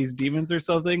killing all these demons or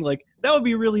something. Like that would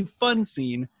be a really fun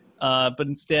scene, but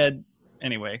instead,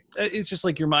 anyway, it's just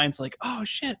like your mind's like, "Oh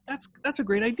shit, that's a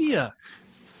great idea."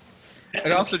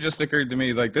 It also just occurred to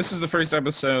me, like, this is the first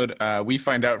episode we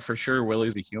find out for sure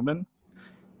Willie's a human.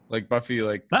 Like, Buffy,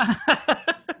 like,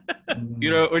 you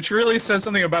know, which really says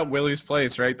something about Willie's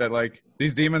place, right? That, like,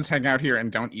 these demons hang out here and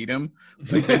don't eat him.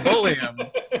 Like, they bully him.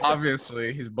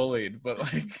 Obviously, he's bullied. But,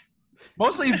 like,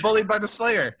 mostly he's bullied by the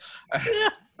Slayer. Yeah,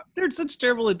 they're such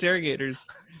terrible interrogators.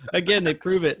 Again, they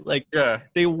prove it. Like,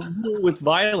 they rule with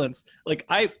violence. Like,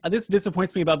 this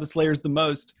disappoints me about the Slayers the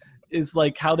most, is,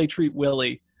 like, how they treat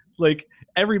Willie. Like,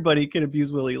 everybody can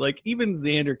abuse Willie. Like, even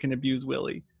Xander can abuse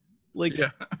Willie. Like,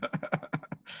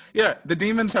 yeah, the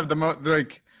demons have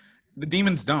the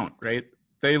demons don't, right?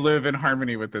 They live in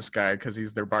harmony with this guy because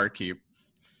he's their barkeep.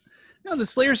 No, the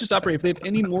Slayers just operate. If they have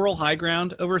any moral high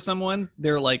ground over someone,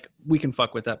 they're like, we can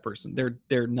fuck with that person.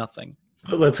 They're nothing.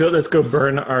 Let's go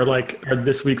burn our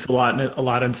this week's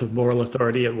allotments of moral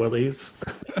authority at Willie's.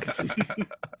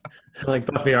 Like,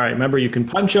 Buffy, all right, remember you can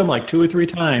punch him like 2 or 3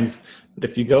 times, but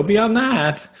if you go beyond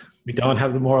that, we don't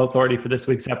have the moral authority for this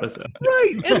week's episode.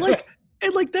 Right.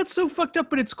 And like that's so fucked up,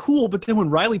 but it's cool. But then when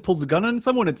Riley pulls a gun on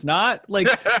someone, it's not. Like,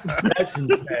 that's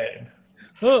insane.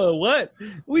 Oh, what?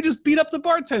 We just beat up the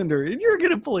bartender, and you're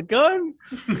gonna pull a gun?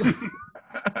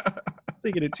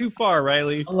 Taking it too far,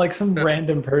 Riley. Like some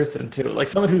random person too, like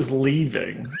someone who's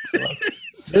leaving. So, like,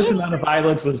 this amount of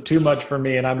violence was too much for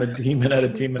me, and I'm a demon at a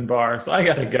demon bar, so I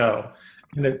gotta go.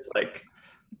 And it's like,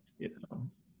 you know.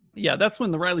 Yeah, that's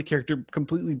when the Riley character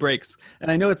completely breaks. And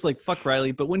I know it's like, fuck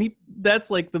Riley, but when that's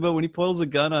like the moment when he pulls a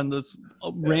gun on this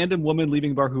random woman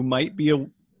leaving bar who might be a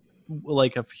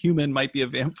human, might be a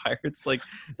vampire. It's like,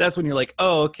 that's when you're like,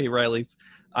 oh, okay, Riley's,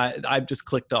 I've just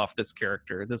clicked off this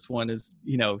character. This one is,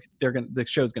 you know, the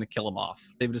show's gonna kill him off.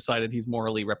 They've decided he's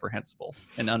morally reprehensible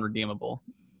and unredeemable.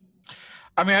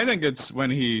 I mean, I think it's when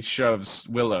he shoves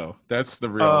Willow. That's the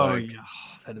real.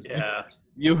 That is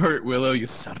you hurt Willow, you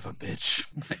son of a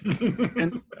bitch.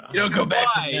 And you don't go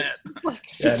back from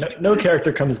that. No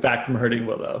character comes back from hurting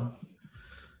Willow.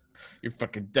 You're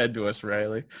fucking dead to us,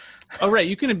 Riley. Oh, right.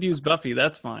 You can abuse Buffy.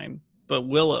 That's fine. But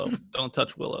Willow, don't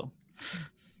touch Willow.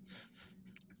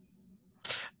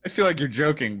 I feel like you're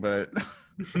joking, but...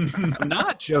 I'm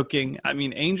not joking. I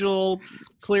mean, Angel,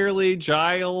 clearly,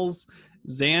 Giles,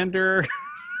 Xander...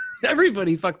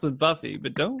 Everybody fucks with Buffy,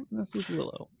 but don't mess with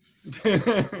Willow.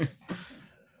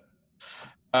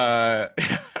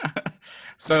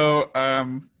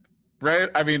 Right?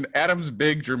 I mean, Adam's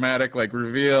big dramatic like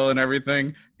reveal and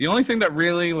everything. The only thing that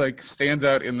really like stands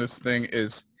out in this thing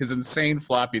is his insane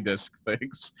floppy disk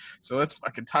things. So let's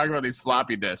fucking talk about these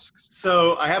floppy disks.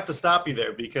 So I have to stop you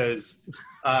there because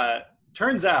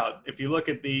turns out if you look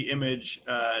at the image,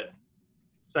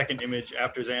 second image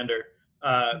after Xander,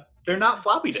 they're not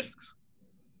floppy disks.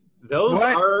 Those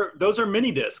are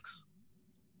mini disks.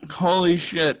 Holy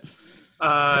shit!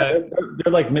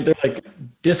 They're like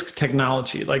disk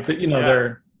technology. Like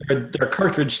they're They're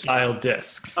cartridge style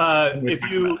disc. I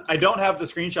don't have the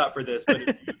screenshot for this, but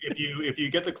if you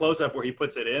get the close up where he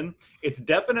puts it in, it's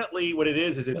definitely what it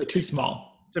is. Is it's too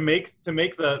small to make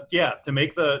the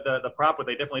prop. What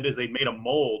they definitely did is they made a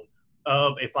mold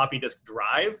of a floppy disk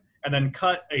drive and then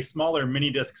cut a smaller mini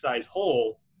disk size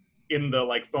hole in the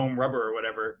like foam rubber or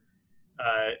whatever.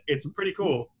 It's pretty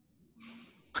cool.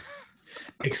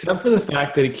 Except for the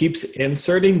fact that it keeps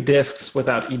inserting discs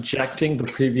without ejecting the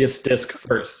previous disc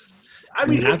first. I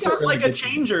mean, he's got like a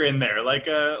changer in there, like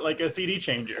a CD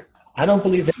changer. I don't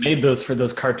believe they made those for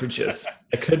those cartridges.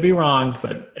 I could be wrong,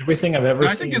 but everything I've ever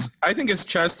seen. I think his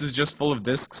chest is just full of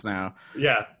discs now.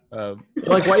 Yeah.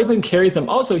 Like, why even carry them?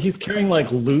 Also, he's carrying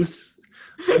like loose.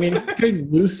 I mean, he's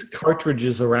carrying loose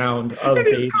cartridges around of in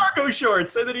his cargo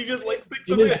shorts, and then he just like sticks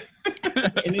them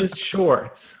in his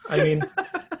shorts. I mean.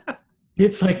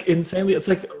 It's like insanely. It's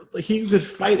like he could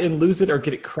fight and lose it or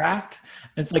get it cracked.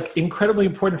 And it's like incredibly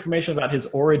important information about his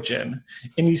origin,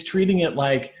 and he's treating it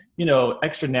like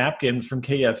extra napkins from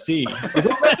KFC.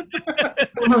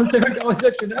 There are always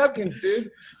extra napkins, dude.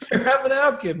 Here, have a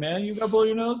napkin, man. You gotta blow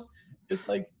your nose. It's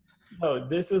like, no,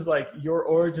 this is like your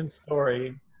origin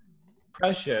story.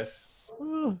 Precious.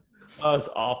 Oh, it's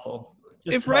awful.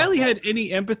 If Riley had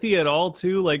any empathy at all,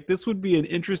 too, like this would be an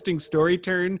interesting story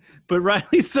turn. But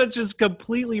Riley just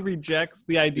completely rejects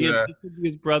the idea that this could be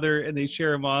his brother and they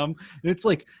share a mom. And it's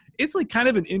like kind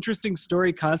of an interesting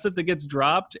story concept that gets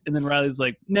dropped, and then Riley's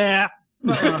like, nah.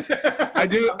 I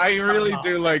really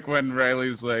do like when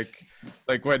Riley's like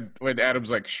when Adam's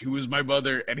like, she was my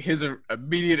mother, and his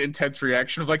immediate intense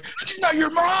reaction of like, she's not your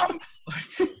mom.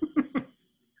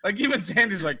 Like even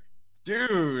Xander's like,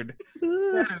 dude,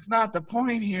 that is not the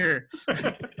point here.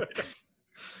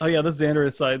 Oh yeah, the Xander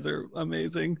asides are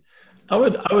amazing. I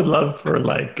would love for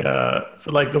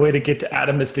the way to get to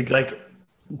Adam is to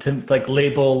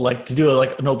label, like to do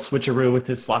an old switcheroo with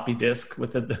his floppy disk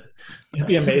with it. It'd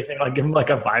be amazing. Like give him like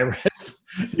a virus.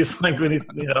 Just like when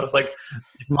it's like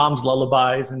mom's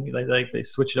lullabies, and they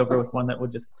switch it over with one that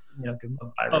would just give him a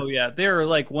virus. Oh yeah, they're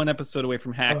like one episode away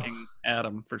from hacking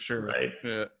Adam for sure. Right.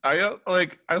 Yeah. I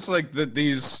also like that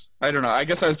these. I don't know. I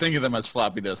guess I was thinking of them as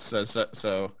floppy disks,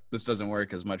 so this doesn't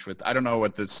work as much with. I don't know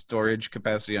what the storage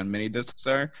capacity on mini disks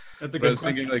are. That's a good question. I was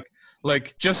thinking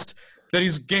like just that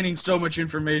he's gaining so much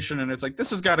information, and it's like this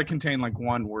has got to contain like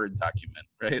one Word document,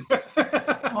 right?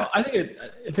 Well, I think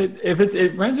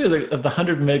it reminds me of the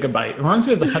 100 megabyte. It reminds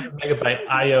me of the 100 megabyte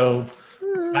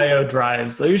IO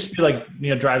drives. There used to be like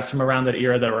drives from around that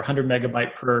era that were 100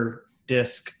 megabyte per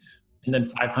disk, and then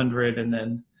 500, and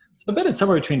then so I bet it's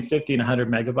somewhere between 50 and 100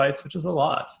 megabytes, which is a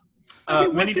lot.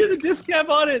 What does a disk have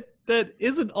on it that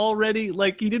isn't already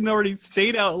like he didn't already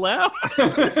state out loud?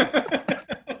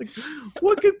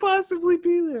 What could possibly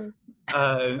be there?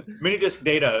 Mini disk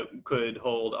data could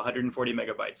hold 140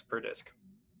 megabytes per disk.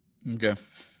 Okay.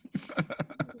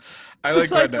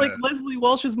 Besides, like Leslie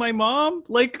Walsh is my mom.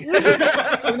 Like,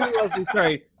 oh, not Leslie.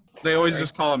 Sorry. They always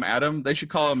just call him Adam. They should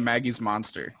call him Maggie's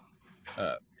monster,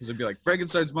 because it'd be like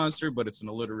Frankenstein's monster, but it's an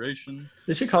alliteration.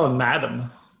 They should call him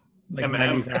Madam. Like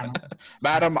Maggie's Adam.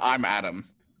 Madam, I'm Adam.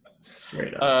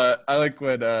 Straight up. I like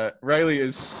when Riley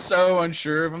is so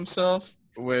unsure of himself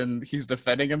when he's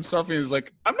defending himself. And he's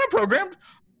like, "I'm not programmed.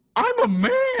 I'm a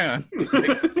man."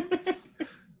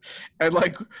 And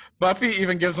like Buffy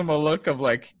even gives him a look of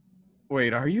like,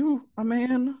 wait, are you a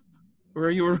man? Or are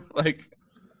you like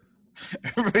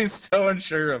everybody's so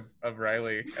unsure of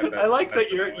Riley. I like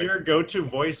that your go-to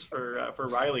voice for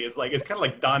Riley is like it's kind of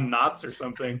like Don Knotts or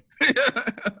something.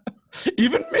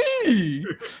 Even me.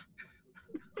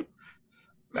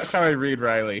 That's how I read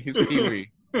Riley. He's Pee-wee.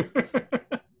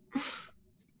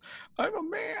 I'm a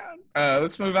man.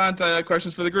 Let's move on to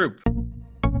questions for the group.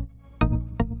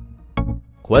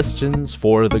 Questions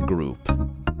for the group.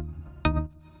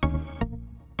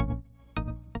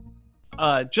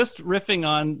 Just riffing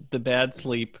on the bad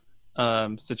sleep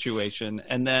situation,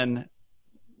 and then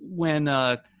when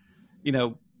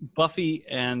Buffy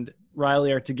and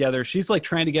Riley are together, she's like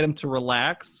trying to get him to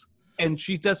relax, and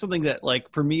she does something that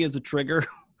like for me is a trigger.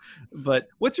 But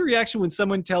what's your reaction when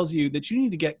someone tells you that you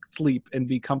need to get sleep and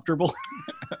be comfortable?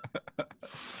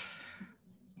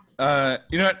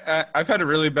 You know what? I've had a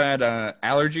really bad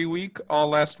allergy week all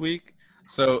last week.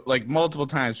 So like multiple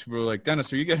times people were like,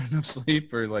 Dennis, are you getting enough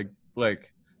sleep? Or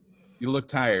like you look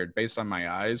tired based on my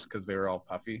eyes because they were all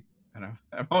puffy. And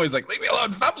I'm always like, leave me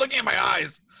alone. Stop looking at my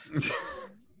eyes.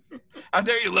 How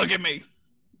dare you look at me?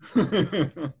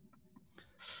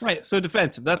 Right. So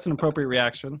defensive. That's an appropriate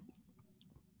reaction.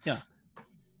 Yeah.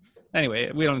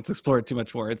 Anyway, we don't have to explore it too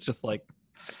much more. It's just like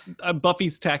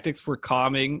Buffy's tactics for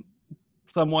calming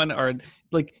someone or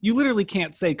like you literally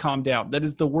can't say calm down. That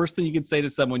is the worst thing you can say to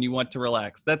someone you want to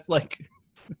relax. That's like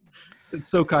it's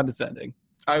so condescending.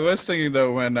 I was thinking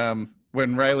though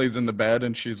when Riley's in the bed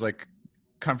and she's like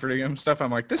comforting him and stuff, I'm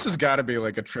like, this has got to be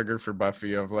like a trigger for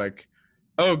Buffy of like,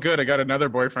 oh good, I got another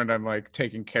boyfriend I'm like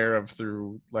taking care of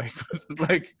through like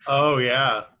like Oh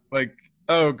yeah. like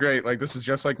oh great, like this is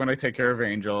just like when I take care of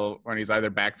Angel when he's either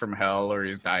back from hell or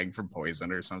he's dying from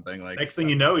poison or something. Like Next thing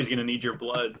you know, he's gonna need your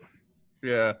blood.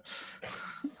 yeah.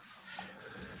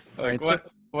 Like Right,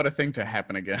 what a thing to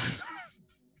happen again.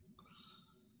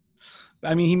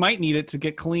 I mean, he might need it to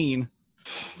get clean.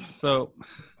 So,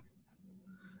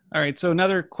 all right. So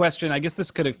another question. I guess this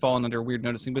could have fallen under weird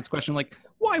noticing, but it's a question like,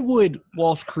 why would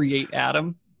Walsh create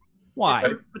Adam? Why?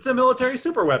 It's a military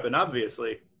super weapon,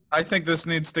 obviously. I think this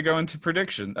needs to go into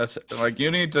prediction. That's like you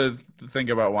need to think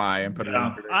about why and put it in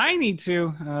prediction. I need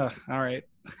to. All right.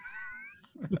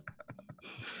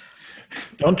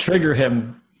 Don't trigger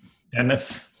him,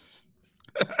 Dennis.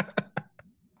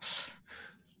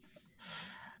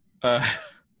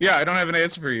 Yeah, I don't have an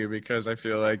answer for you because I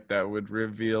feel like that would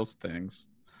reveal things.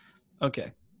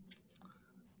 Okay.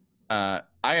 I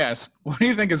asked, what do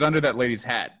you think is under that lady's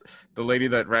hat? The lady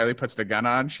that Riley puts the gun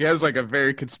on? She has like a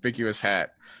very conspicuous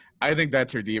hat. I think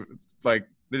that's her demon. Like,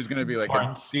 there's going to be like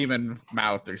a demon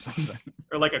mouth or something.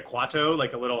 Or like a Quato,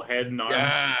 like a little head and arm.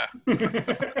 Yeah.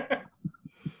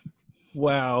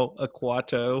 Wow, a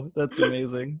Quato. That's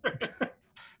amazing.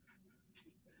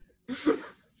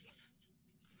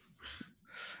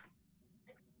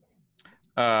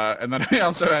 And then I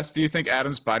also asked, do you think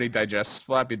Adam's body digests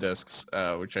floppy disks,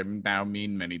 which I now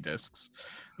mean mini disks?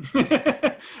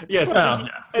 Yes, Well,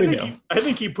 I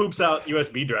think he poops out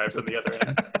USB drives on the other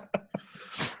end.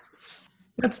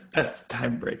 That's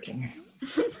time breaking.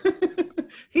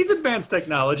 He's advanced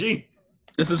technology.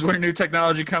 This is where new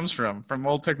technology comes from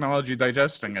old technology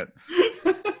digesting it.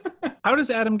 How does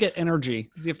Adam get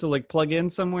energy? Does he have to like plug in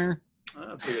somewhere? Oh,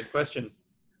 that's a good question.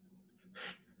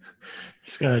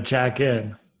 He's gonna jack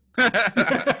in.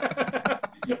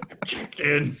 Checked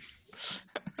in.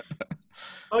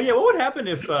 Oh yeah, what would happen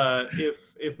if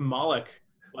Moloch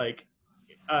like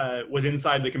was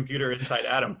inside the computer inside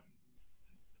Adam?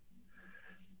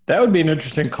 That would be an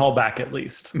interesting callback, at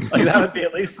least. Like that would be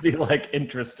at least be like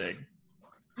interesting.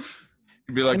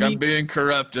 You'd be like, I'm being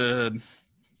corrupted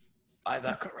By the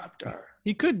corruptor.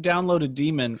 He could download a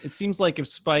demon. It seems like if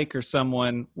Spike or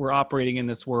someone were operating in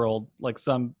this world, like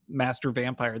some master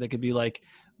vampire, they could be like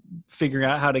figuring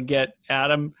out how to get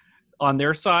Adam on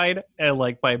their side and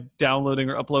like by downloading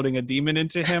or uploading a demon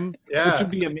into him, Yeah. which would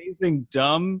be amazing,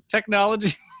 dumb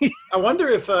technology. I wonder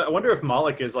if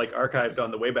Moloch is like archived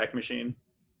on the Wayback Machine.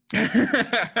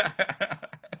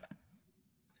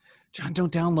 John,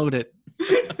 don't download it.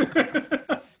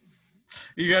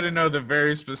 You got to know the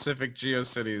very specific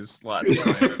GeoCities slot.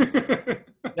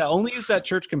 Yeah, only use that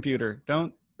church computer.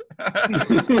 Don't.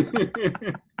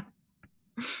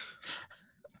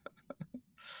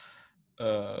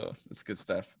 That's good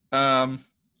stuff. All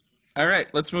right,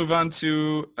 let's move on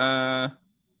to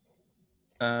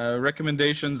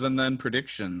recommendations and then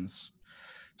predictions.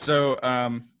 So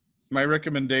my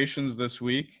recommendations this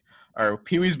week are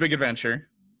Pee-wee's Big Adventure.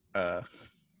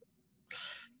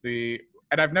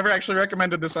 And I've never actually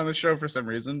recommended this on the show for some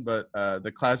reason, but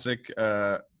the classic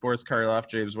Boris Karloff,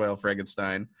 James Whale,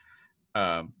 Frankenstein.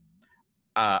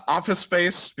 Office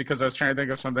Space, because I was trying to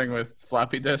think of something with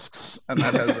floppy disks, and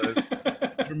that has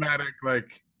a dramatic,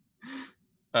 like,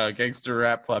 gangster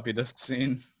rap floppy disk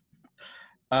scene.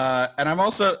 And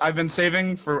I've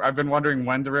been wondering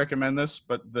when to recommend this,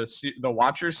 but the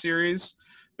Watcher series,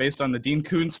 based on the Dean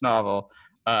Koontz novel.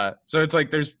 So it's like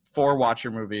there's 4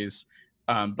 Watcher movies.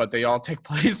 But they all take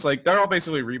place like they're all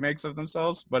basically remakes of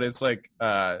themselves. But it's like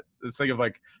this thing of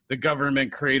like the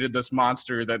government created this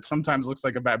monster that sometimes looks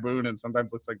like a baboon and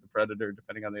sometimes looks like the Predator,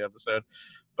 depending on the episode.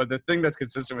 But the thing that's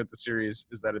consistent with the series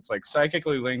is that it's like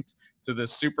psychically linked to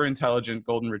this super intelligent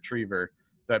golden retriever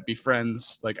that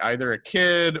befriends like either a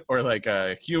kid or like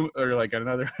a human or like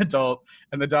another adult,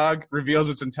 and the dog reveals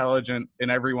it's intelligent in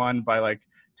everyone by like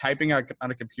typing on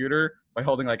a computer by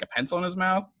holding like a pencil in his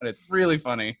mouth, and it's really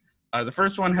funny. The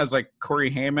first one has like Corey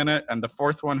Haim in it, and the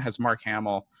 4th one has Mark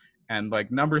Hamill. And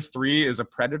like number 3 is a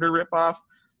Predator ripoff.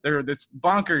 They're this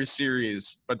bonkers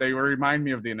series, but they remind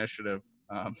me of The Initiative.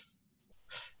 I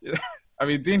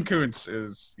mean, Dean Koontz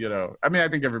is, I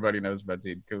think everybody knows about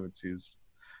Dean Koontz. He's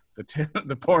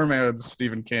the poor man's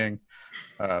Stephen King.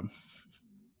 But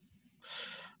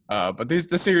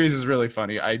the series is really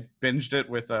funny. I binged it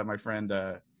with my friend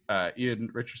Ian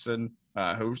Richardson,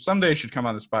 who someday should come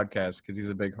on this podcast because he's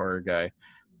a big horror guy.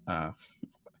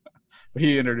 but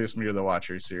he introduced me to the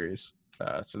Watcher series.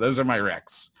 So those are my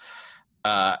recs.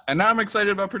 And now I'm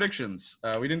excited about predictions.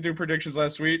 We didn't do predictions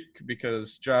last week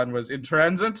because John was in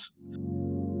transit.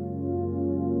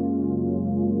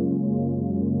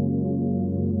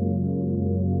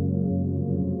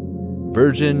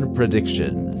 Virgin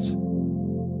predictions.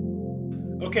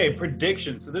 Okay,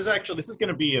 predictions. So this is going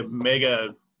to be a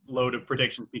mega load of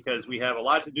predictions because we have a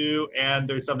lot to do, and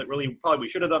there's some that really probably we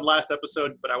should have done last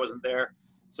episode, but I wasn't there.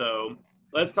 So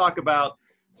let's talk about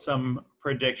some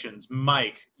predictions.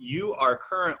 Mike, you are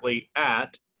currently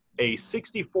at a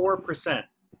 64%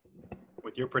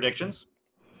 with your predictions.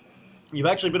 You've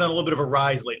actually been on a little bit of a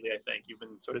rise lately, I think. You've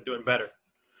been sort of doing better.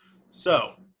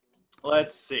 So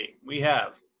let's see. We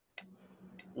have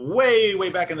way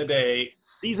back in the day,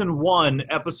 season 1,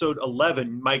 episode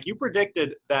 11. Mike, you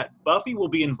predicted that Buffy will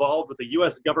be involved with the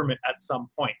U.S. government at some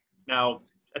point. Now,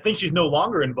 I think she's no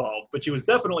longer involved, but she was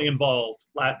definitely involved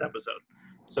last episode.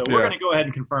 So we're going to go ahead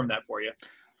and confirm that for you.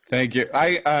 Thank you.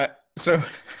 So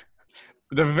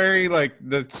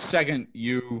the second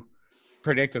you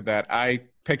predicted that, I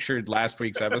pictured last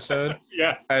week's episode.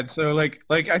 Yeah. And so like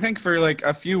I think for like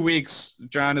a few weeks,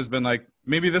 John has been like,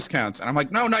 maybe this counts. And I'm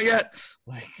like, no, not yet.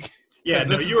 Like, yeah,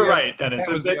 no, you were right, Dennis.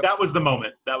 That was the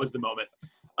moment. That was the moment.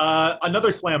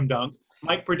 Another slam dunk.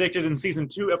 Mike predicted in season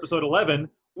 2, episode 11,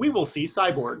 we will see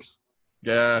cyborgs.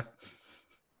 Yeah.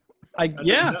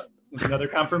 Another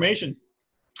confirmation.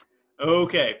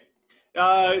 Okay.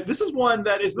 This is one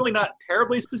that is really not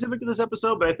terribly specific to this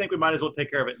episode, but I think we might as well take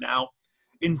care of it now.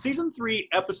 In season 3,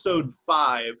 episode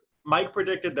 5, Mike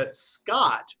predicted that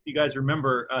Scott, you guys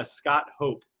remember Scott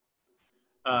Hope,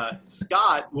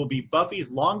 Scott will be Buffy's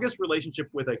longest relationship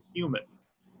with a human.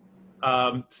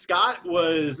 Scott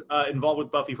was involved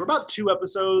with Buffy for about 2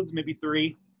 episodes, maybe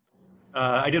 3.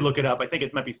 I did look it up. I think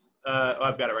it might be,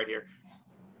 I've got it right here.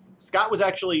 Scott was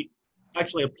actually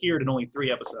appeared in only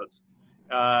 3 episodes.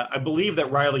 I believe that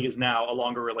Riley is now a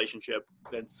longer relationship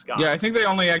than Scott. Yeah, I think they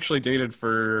only actually dated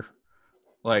for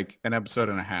like an episode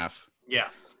and a half. Yeah.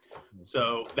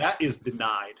 So that is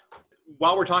denied.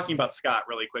 While we're talking about Scott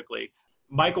really quickly,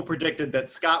 Michael predicted that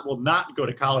Scott will not go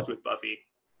to college with Buffy.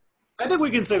 I think we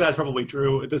can say that's probably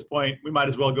true at this point. We might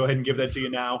as well go ahead and give that to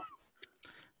you now.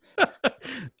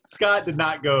 Scott did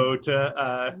not go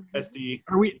to SD.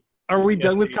 Are we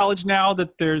done with college now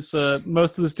that there's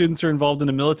most of the students are involved in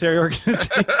a military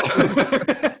organization?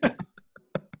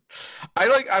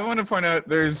 I want to point out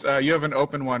there's you have an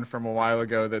open one from a while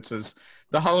ago that says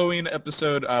the Halloween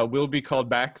episode will be called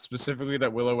back, specifically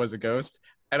that Willow was a ghost.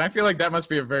 And I feel like that must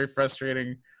be a very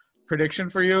frustrating prediction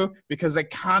for you because they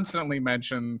constantly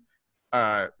mention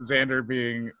Xander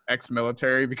being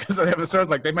ex-military because of the episode.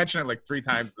 Like they mention it like 3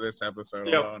 times this episode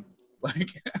alone.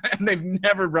 Like, and they've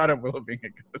never brought up Willow being a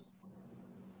ghost.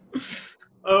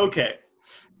 Okay.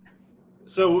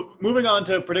 So moving on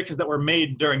to predictions that were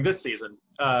made during this season.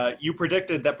 You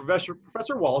predicted that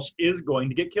Professor Walsh is going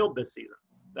to get killed this season.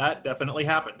 That definitely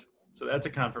happened. So that's a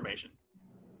confirmation.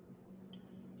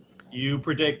 You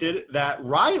predicted that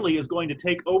Riley is going to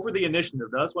take over the initiative.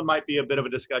 Now, this one might be a bit of a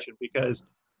discussion because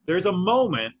there's a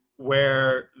moment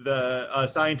where the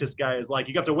scientist guy is like,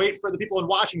 you have to wait for the people in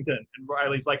Washington. And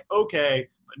Riley's like, okay,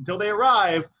 until they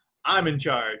arrive, I'm in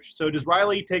charge. So does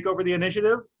Riley take over the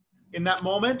initiative in that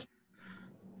moment?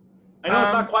 I know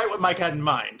it's not quite what Mike had in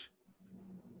mind,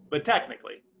 but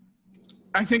technically.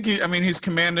 I think he's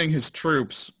commanding his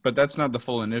troops, but that's not the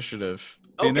full initiative.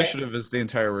 The initiative is the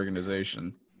entire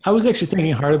organization. I was actually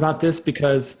thinking hard about this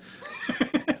because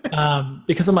I'm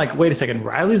like, wait a second,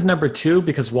 Riley's number 2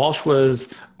 because Walsh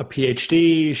was a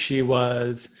PhD. She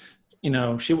was,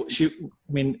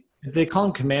 they call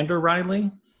him Commander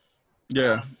Riley.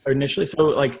 Yeah. Initially. So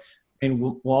like,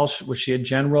 Walsh, was she a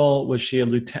general? Was she a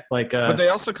lieutenant? But they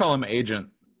also call him agent.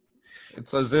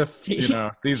 It's as if,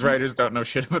 these writers don't know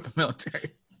shit about the military.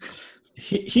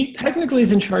 He technically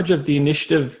is in charge of the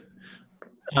initiative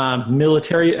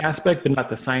military aspect, but not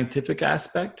the scientific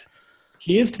aspect.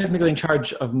 He is technically in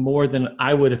charge of more than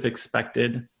I would have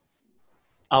expected,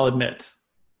 I'll admit.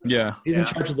 Yeah. He's in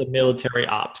charge of the military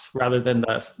ops rather than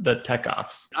the tech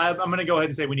ops. I'm going to go ahead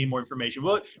and say we need more information.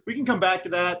 Well, we can come back to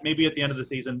that maybe at the end of the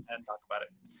season and talk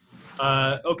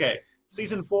about it. Okay.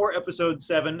 Season 4, episode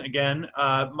 7, again.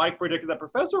 Mike predicted that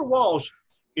Professor Walsh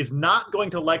is not going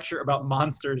to lecture about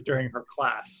monsters during her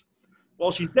class.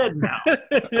 Well, she's dead now.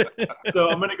 So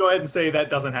I'm going to go ahead and say that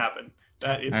doesn't happen.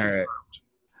 That is confirmed.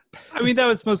 Right. That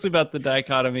was mostly about the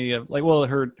dichotomy of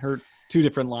her 2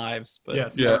 different lives. But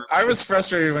yes. Yeah, I was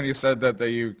frustrated when you said that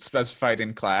you specified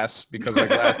in class because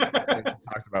like last time we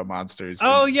talked about monsters.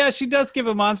 Oh yeah, she does give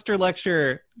a monster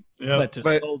lecture Yeah. But to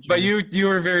But soldiers. but you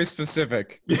were very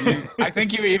specific. I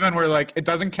think you even were like, it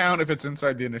doesn't count if it's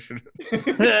inside the initiative.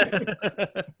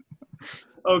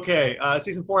 Okay,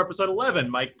 season 4, episode 11.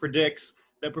 Mike predicts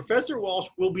that Professor Walsh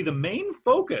will be the main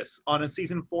focus on a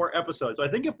season 4 episode. So I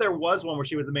think if there was one where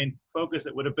she was the main focus,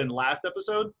 it would have been last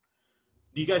episode.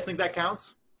 Do you guys think that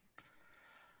counts?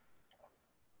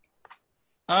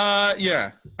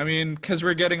 Yeah. I mean, because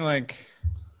we're getting like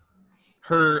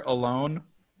her alone.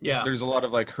 Yeah. There's a lot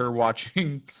of like her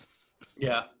watching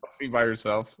Yeah. Buffy by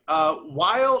herself.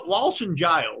 Walsh and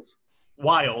Giles.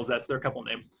 Wiles, that's their couple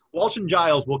name. Walsh and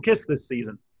Giles will kiss this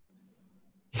season.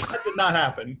 That did not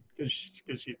happen because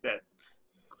she's dead.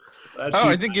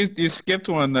 I think you skipped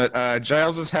one that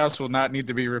Giles's house will not need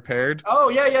to be repaired. Oh,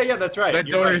 yeah, that's right. That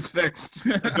You're door right. is fixed.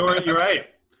 The door, you're right.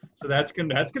 So that's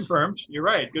confirmed. You're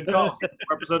right. Good call.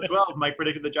 For episode 12, Mike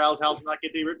predicted that Giles' house will not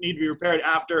need to be repaired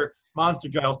after Monster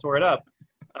Giles tore it up.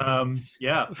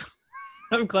 Yeah.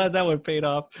 I'm glad that one paid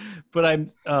off,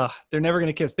 but they're never going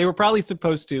to kiss. They were probably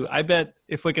supposed to. I bet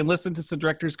if we can listen to some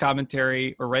director's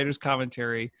commentary or writer's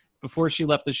commentary before she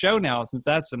left the show now, since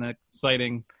that's an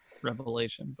exciting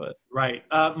revelation. But Right.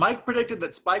 Mike predicted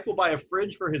that Spike will buy a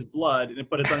fridge for his blood,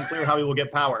 but it's unclear how he will get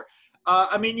power.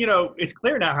 I mean, it's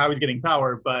clear now how he's getting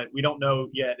power, but we don't know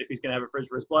yet if he's going to have a fridge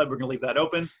for his blood. We're going to leave that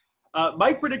open.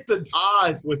 Mike predicted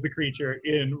Oz was the creature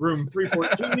in room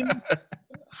 314,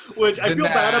 which I feel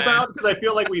bad about because I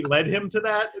feel like we led him to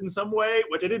that in some way,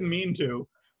 which I didn't mean to,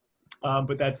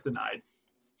 but that's denied.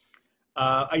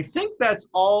 I think that's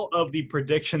all of the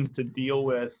predictions to deal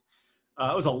with.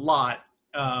 It was a lot.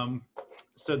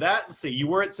 So let's see, you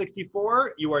were at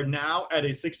 64. You are now at a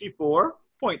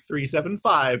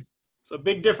 64.375. So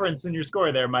big difference in your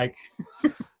score there, Mike.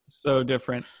 so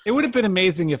different. It would have been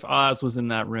amazing if Oz was in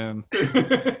that room.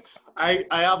 I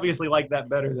obviously like that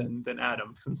better than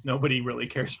Adam, since nobody really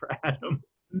cares for Adam.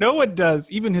 No one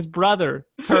does. Even his brother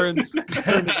turned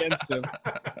against him.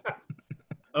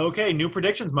 Okay, new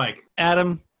predictions, Mike.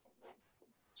 Adam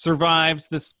survives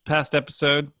this past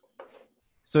episode.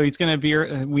 So he's going to be,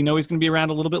 we know he's going to be around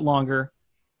a little bit longer.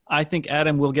 I think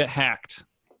Adam will get hacked.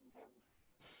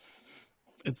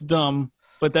 It's dumb,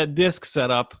 but that disk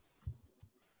setup,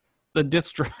 the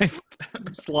disk drive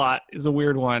slot is a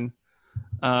weird one.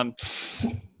 I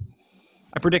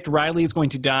predict Riley is going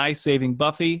to die saving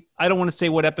Buffy. I don't want to say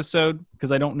what episode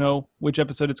because I don't know which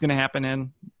episode it's going to happen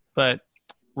in, but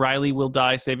Riley will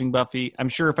die saving Buffy. I'm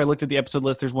sure if I looked at the episode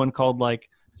list, there's one called like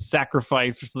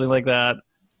Sacrifice or something like that.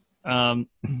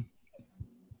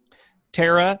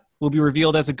 Tara will be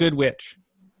revealed as a good witch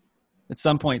at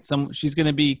some point. She's going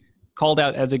to be called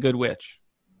out as a good witch.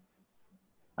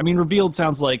 I mean, revealed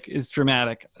sounds like is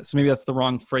dramatic, so maybe that's the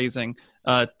wrong phrasing.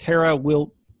 Tara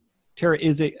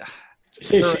is a...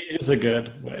 Say she is a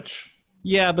good witch.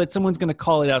 Yeah, but someone's going to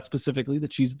call it out specifically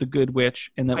that she's the good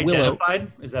witch, and that Identified?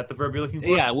 Willow... Is that the verb you're looking for?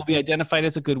 Yeah, will be identified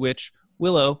as a good witch.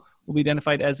 Willow will be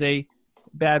identified as a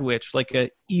bad witch, like a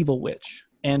evil witch.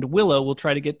 And Willow will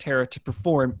try to get Tara to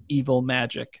perform evil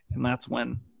magic, and that's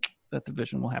when that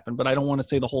division will happen. But I don't want to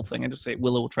say the whole thing. I just say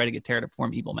Willow will try to get Tara to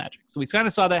perform evil magic. So we kind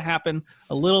of saw that happen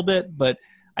a little bit, but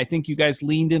I think you guys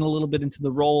leaned in a little bit into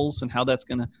the roles and how that's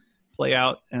going to play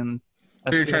out. And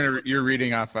You're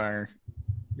reading off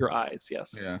your eyes,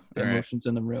 yes. Yeah, The emotions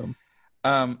in the room.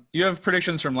 You have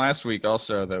predictions from last week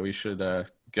also that we should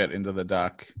get into the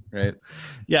doc, right?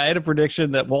 Yeah, I had a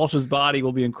prediction that Walsh's body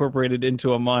will be incorporated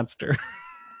into a monster.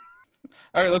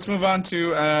 All right, let's move on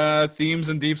to themes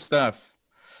and deep stuff.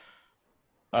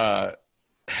 So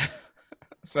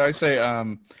I say,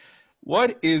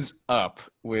 what is up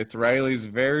with Riley's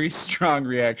very strong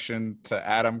reaction to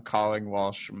Adam calling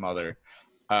Walsh mother?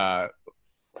 I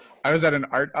was at an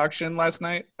art auction last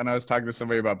night, and I was talking to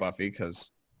somebody about Buffy,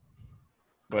 because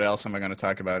what else am I going to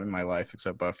talk about in my life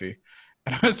except Buffy?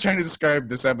 And I was trying to describe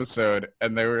this episode,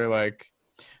 and they were like,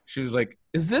 she was like,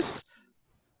 is this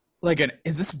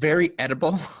very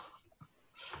edible?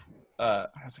 I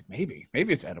was like, maybe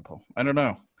it's edible. I don't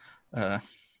know. I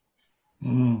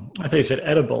thought you said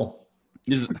edible.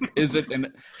 Is it?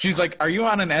 And she's like, are you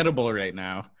on an edible right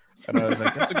now? And I was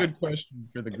like, that's a good question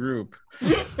for the group.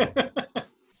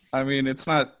 I mean, it's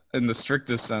not in the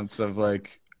strictest sense of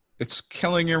like, it's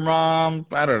killing your mom.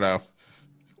 I don't know.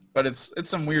 But it's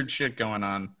some weird shit going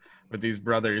on with these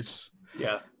brothers.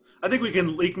 Yeah. I think we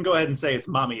can go ahead and say it's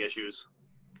mommy issues.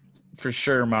 For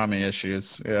sure, mommy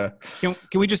issues. Yeah. Can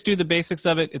we just do the basics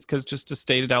of it? It's because just to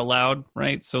state it out loud,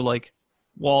 right? So like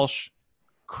Walsh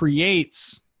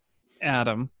creates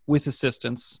Adam with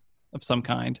assistance of some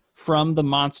kind from the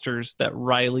monsters that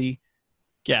Riley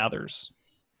gathers,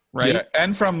 right? Yeah,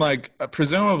 and from like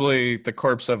presumably the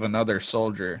corpse of another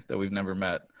soldier that we've never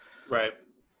met. Right.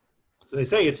 So they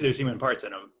say there's human parts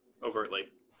in them overtly.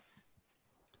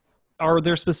 Are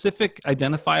there specific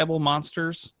identifiable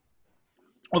monsters?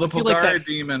 Well, the I feel like Polgara that-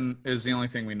 demon is the only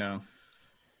thing we know.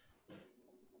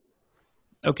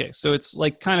 Okay, so it's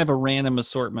like kind of a random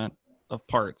assortment of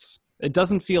parts. It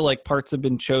doesn't feel like parts have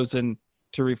been chosen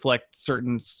to reflect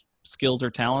certain skills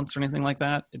or talents or anything like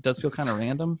that. It does feel kind of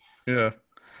random, Yeah.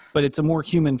 but it's a more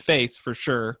human face for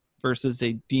sure versus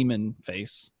a demon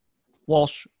face.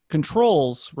 Walsh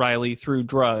controls Riley through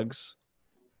drugs,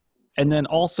 and then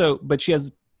also, but she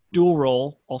has dual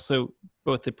role, also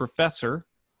both the professor,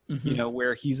 you know,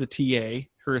 where he's a TA,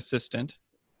 her assistant,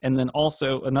 and then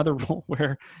also another role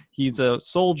where he's a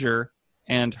soldier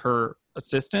and her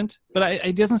assistant. But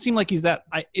it doesn't seem like he's that.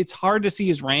 It's hard to see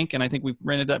his rank, and I think we've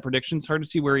rented that prediction. It's hard to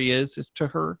see where he is as to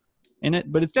her in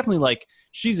it, but it's definitely like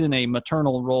she's in a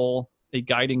maternal role, a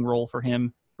guiding role for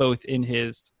him, both in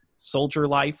his soldier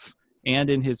life and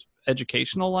in his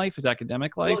educational life, his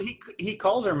academic life. Well, he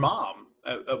calls her mom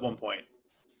at one point.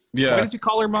 Yeah. Why does he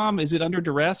call her mom? Is it under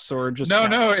duress or just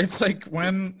No. It's like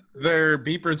when their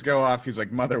beepers go off, he's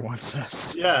like, "Mother wants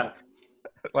us." Yeah.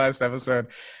 Last episode.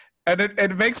 And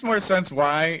it makes more sense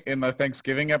why in the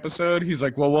Thanksgiving episode, he's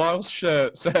like, well, Walsh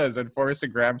says, and Forrest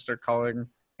and Graham start calling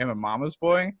him a mama's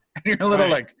boy. And you're a little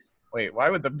like, wait, why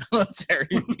would the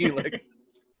military be like...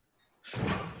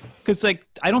 Because like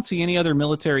I don't see any other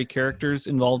military characters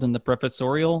involved in the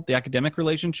professorial, the academic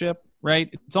relationship, right?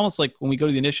 It's almost like when we go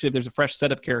to the initiative, there's a fresh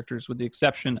set of characters with the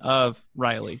exception of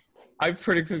Riley. I've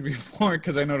predicted before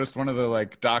because I noticed one of the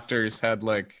like doctors had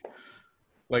like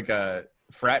a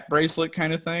frat bracelet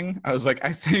kind of thing. I was like,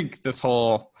 I think this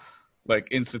whole like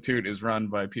institute is run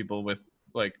by people with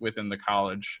like within the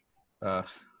college. But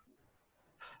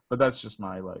that's just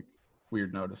my like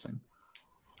weird noticing.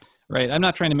 Right. I'm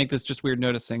not trying to make this just weird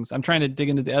noticings. I'm trying to dig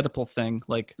into the Oedipal thing,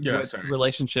 like what the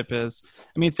relationship is.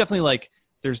 I mean, it's definitely like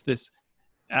there's this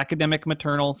academic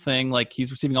maternal thing, like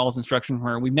he's receiving all his instruction from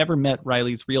her. We've never met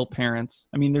Riley's real parents.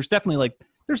 I mean, there's definitely like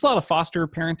there's a lot of foster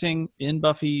parenting in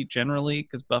Buffy generally,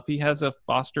 because Buffy has a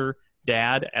foster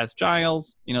dad as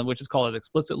Giles, you know, which is called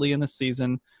explicitly in this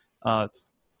season.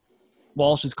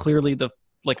 Walsh is clearly the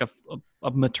like a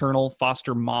maternal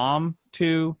foster mom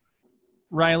to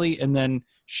Riley, and then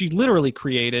she literally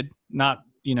created, not,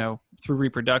 you know, through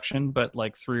reproduction, but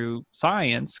like through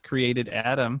science, created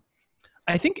Adam.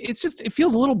 I think it's just, it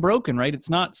feels a little broken, right? It's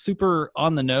not super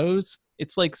on the nose.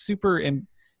 It's like super, and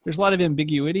there's a lot of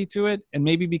ambiguity to it. And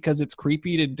maybe because it's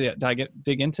creepy to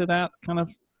dig into that kind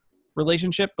of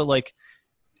relationship, but like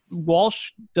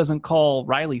Walsh doesn't call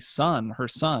Riley son, her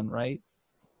son, right?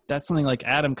 That's something like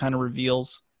Adam kind of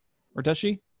reveals, or does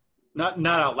she? Not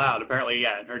out loud, apparently,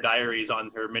 yeah. In her diaries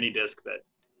on her mini disc that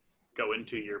go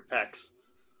into your pecs.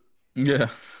 Yeah.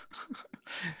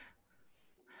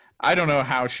 I don't know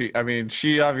how she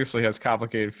obviously has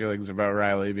complicated feelings about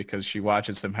Riley because she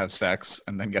watches him have sex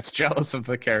and then gets jealous of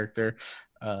the character.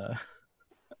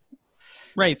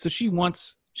 Right. So she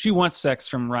wants sex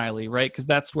from Riley, right? Because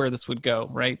that's where this would go,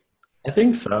 right? I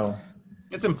think so.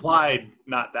 It's implied,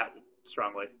 not that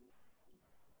strongly.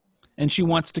 And she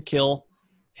wants to kill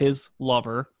his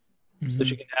lover so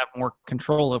she can have more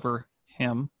control over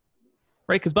him,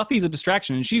 right? Because Buffy's a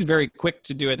distraction and she's very quick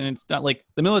to do it, and it's not like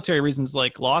the military reasons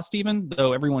like lost, even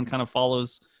though everyone kind of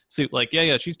follows suit, like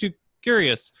yeah she's too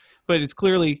curious, but it's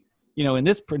clearly, you know, in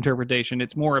this interpretation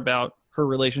it's more about her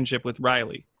relationship with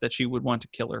Riley that she would want to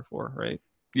kill her for, right?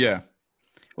 Yeah.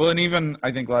 Well, and even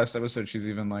I think last episode she's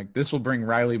even like, this will bring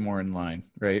Riley more in line,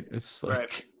 right? It's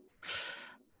like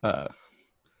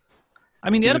I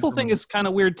mean, the Oedipal thing is kind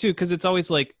of weird too, because it's always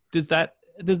like, does the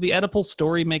Oedipal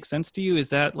story make sense to you? Is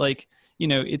that like, you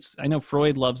know, I know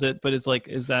Freud loves it, but it's like,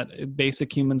 is that a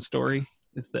basic human story?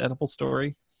 Is the Oedipal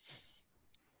story?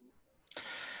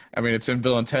 I mean, it's in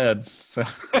Bill and Ted, so.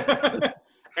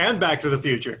 And Back to the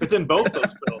Future. It's in both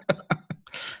those films.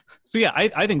 So yeah,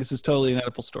 I think this is totally an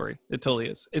Oedipal story. It totally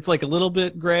is. It's like a little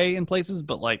bit gray in places,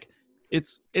 but like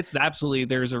it's absolutely,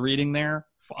 there's a reading there.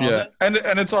 Yeah, and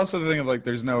it's also the thing of like,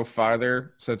 there's no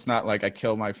father, so it's not like I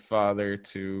kill my father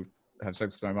to have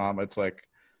sex with my mom. It's like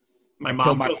my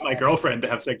mom kills my girlfriend to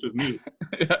have sex with me.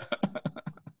 Yeah.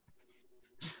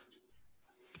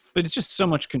 But it's just so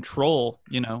much control,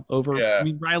 you know, over. Yeah. I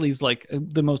mean, Riley's like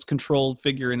the most controlled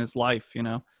figure in his life, you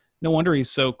know. No wonder he's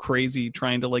so crazy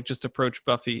trying to like just approach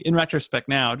Buffy in retrospect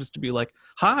now, just to be like,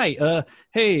 hi,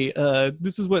 hey,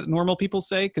 this is what normal people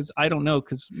say. Cause I don't know.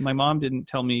 Cause my mom didn't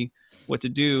tell me what to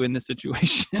do in this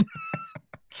situation.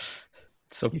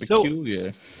 So peculiar.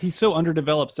 He's so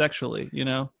underdeveloped sexually, you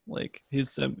know, like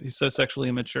he's so sexually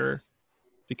immature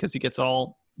because he gets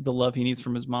all the love he needs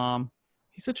from his mom.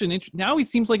 He's such an now he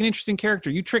seems like an interesting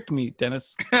character. You tricked me,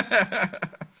 Dennis.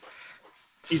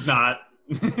 He's not.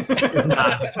 He's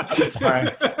not. I'm sorry.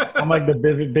 I'm like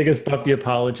the biggest Buffy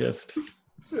apologist.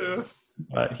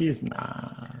 But he's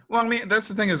not. Well, I mean, that's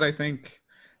the thing is I think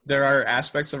there are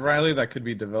aspects of Riley that could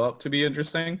be developed to be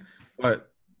interesting,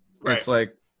 but it's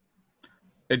like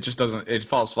it just doesn't. It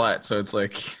falls flat. So it's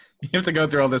like you have to go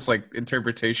through all this like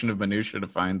interpretation of minutia to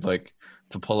find like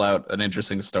to pull out an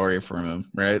interesting story from him,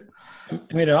 right?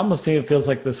 I mean, it almost feels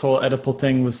like this whole Oedipal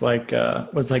thing was like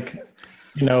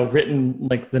written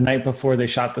like the night before they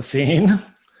shot the scene.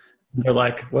 They're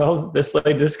like, well, this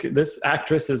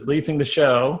actress is leaving the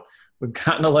show. We've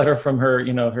gotten a letter from her,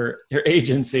 her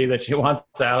agency that she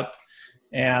wants out.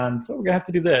 And so we're going to have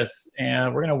to do this.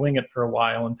 And we're going to wing it for a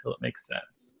while until it makes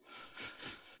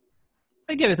sense.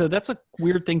 I get it, though. That's a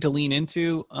weird thing to lean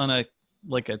into on a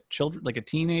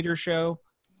teenager show.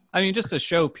 I mean, just a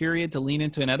show, period, to lean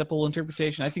into an Oedipal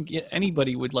interpretation. I think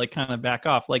anybody would, like, kind of back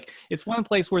off. Like, it's one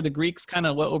place where the Greeks kind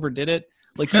of overdid it.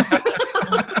 Like,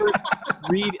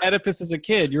 read Oedipus as a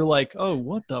kid, you're like, oh,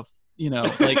 what the,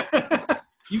 like...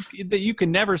 You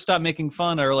can never stop making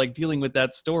fun or like dealing with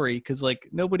that story because like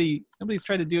nobody's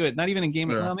tried to do it. Not even in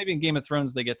maybe in Game of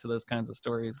Thrones they get to those kinds of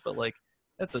stories, but like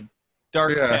that's a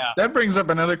dark path. That brings up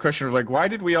another question of like, why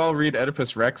did we all read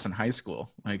Oedipus Rex in high school?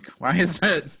 Like, why is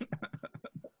that?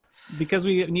 Because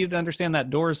we needed to understand that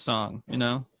Doors song,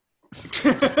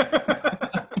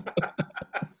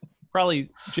 Probably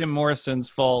Jim Morrison's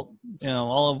fault.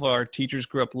 All of our teachers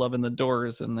grew up loving the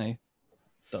Doors, and they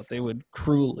thought they would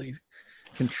cruelly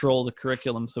control the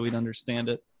curriculum so we'd understand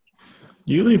it.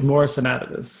 You leave Morrison out of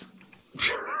this.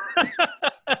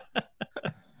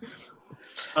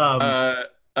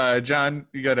 John,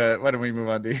 you gotta. Why don't we move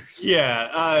on to yours? Yeah,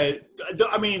 I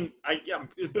mean,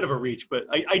 it's a bit of a reach, but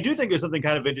I do think there's something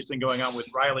kind of interesting going on with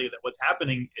Riley. That what's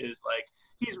happening is like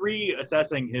he's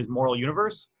reassessing his moral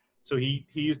universe. So he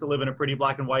used to live in a pretty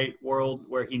black and white world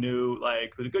where he knew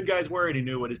like who the good guys were and he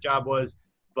knew what his job was,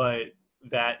 but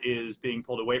that is being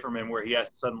pulled away from him where he has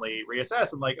to suddenly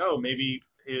reassess and like, oh, maybe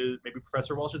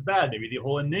Professor Walsh is bad. Maybe the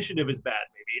whole initiative is bad.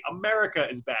 Maybe America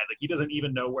is bad. Like he doesn't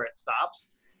even know where it stops.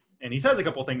 And he says a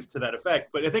couple things to that effect.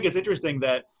 But I think it's interesting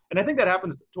that, and I think that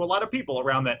happens to a lot of people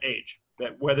around that age,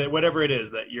 that whatever it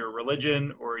is, that your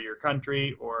religion or your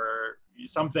country or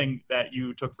something that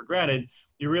you took for granted,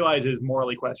 you realize is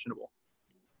morally questionable.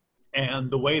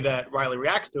 And the way that Riley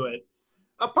reacts to it,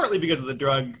 partly because of the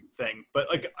drug thing, but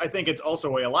like I think it's also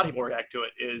the way a lot of people react to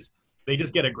it is they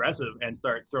just get aggressive and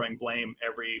start throwing blame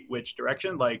every which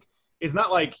direction. Like it's not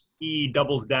like he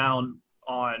doubles down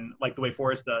on like the way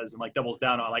Forrest does and like doubles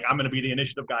down on like I'm going to be the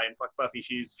initiative guy and fuck Buffy,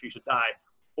 she should die,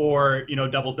 or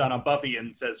doubles down on Buffy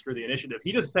and says screw the initiative.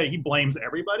 He just he blames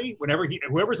everybody whenever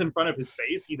whoever's in front of his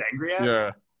face he's angry at.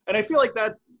 Yeah, and I feel like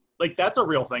that's a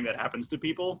real thing that happens to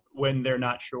people when they're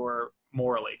not sure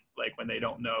morally, like when they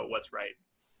don't know what's right.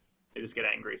 They just get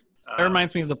angry. That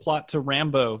reminds me of the plot to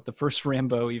Rambo, the first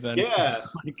Rambo even. Yeah.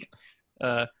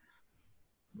 That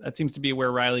seems to be where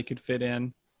Riley could fit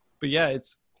in. But yeah,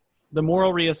 it's the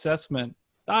moral reassessment.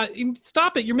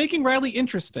 Stop it. You're making Riley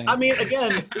interesting. I mean,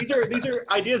 again, these are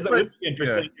ideas that would be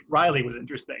interesting if Riley was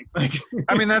interesting.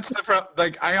 I mean, that's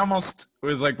I almost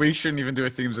was like, we shouldn't even do a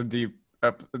themes and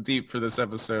deep for this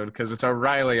episode because it's a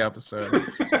Riley episode.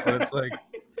 But it's like,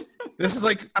 this is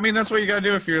like, I mean, that's what you got to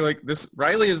do if you're like this.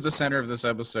 Riley is the center of this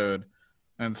episode.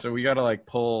 And so we got to like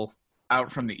pull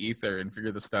out from the ether and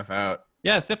figure this stuff out.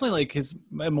 Yeah, it's definitely like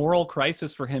a moral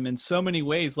crisis for him in so many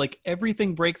ways. Like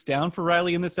everything breaks down for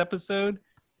Riley in this episode.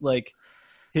 Like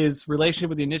his relationship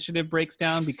with the initiative breaks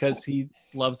down because he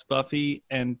loves Buffy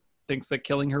and thinks that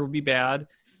killing her would be bad.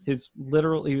 His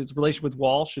relationship with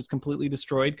Walsh is completely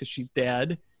destroyed because she's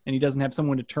dead. And he doesn't have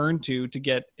someone to turn to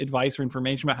get advice or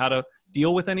information about how to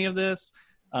deal with any of this.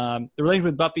 The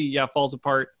relationship with Buffy, falls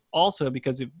apart also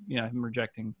because of him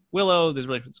rejecting Willow. There's a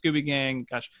relationship with Scooby Gang.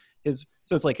 Gosh,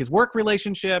 so it's like his work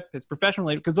relationship, his professional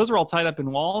relationship, because those are all tied up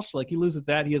in Walsh. Like he loses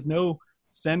that. He has no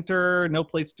center, no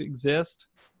place to exist.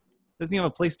 Doesn't even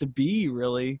have a place to be,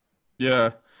 really. Yeah.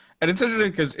 And it's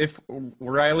interesting because if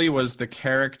Riley was the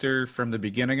character from the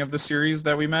beginning of the series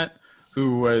that we met,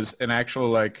 who was an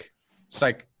actual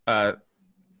TA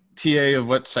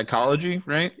of psychology,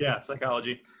 right? Yeah,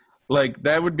 psychology. Like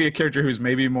that would be a character who's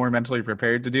maybe more mentally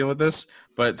prepared to deal with this,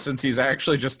 but since he's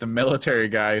actually just the military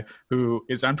guy who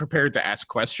is unprepared to ask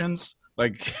questions,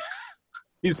 like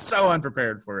he's so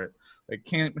unprepared for it. Like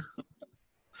can't.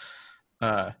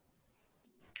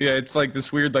 It's like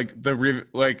this weird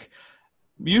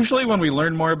usually when we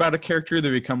learn more about a character,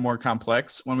 they become more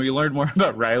complex. When we learned more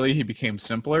about Riley, he became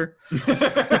simpler.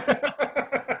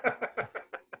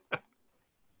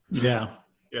 Yeah.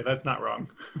 Yeah, that's not wrong.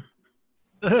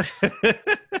 So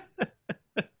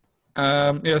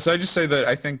I just say that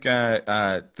I think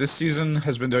this season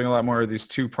has been doing a lot more of these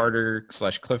two-parter /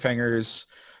 cliffhangers,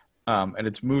 and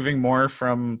it's moving more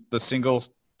from the single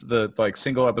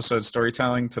episode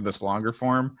storytelling to this longer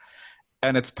form,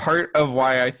 and it's part of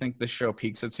why I think the show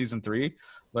peaks at season 3.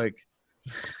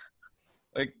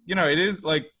 It is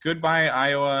like Goodbye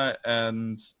Iowa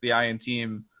and the Iron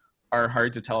Team are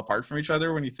hard to tell apart from each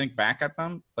other when you think back at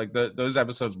them. Like those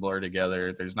episodes blur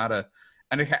together. There's not a,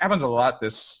 and it happens a lot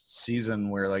this season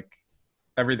where like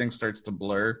everything starts to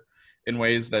blur in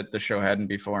ways that the show hadn't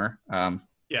before.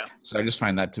 Yeah. So I just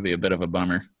find that to be a bit of a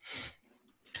bummer.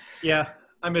 Yeah,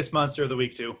 I miss Monster of the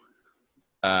Week too.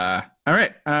 All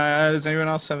right. Does anyone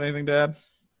else have anything to add?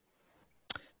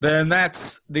 Then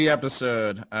that's the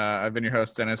episode. I've been your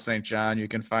host, Dennis St. John. You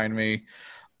can find me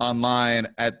online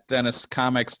at Dennis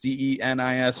Comics,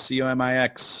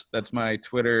 DenisComix. That's my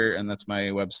Twitter, and that's my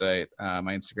website.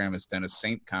 My Instagram is Dennis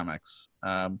Saint Comics.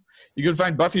 You can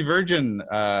find Buffy Virgin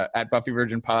at Buffy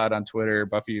Virgin Pod on Twitter.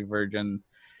 Buffy Virgin.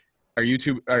 Our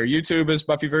YouTube is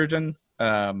Buffy Virgin,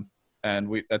 and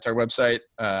that's our website.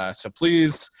 So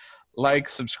please like,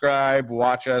 subscribe,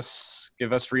 watch us,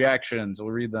 give us reactions.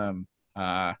 We'll read them.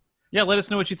 Yeah, let us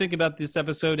know what you think about this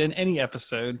episode and any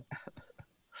episode.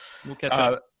 We'll catch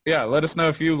up. Yeah, let us know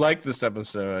if you like this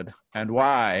episode and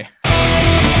why.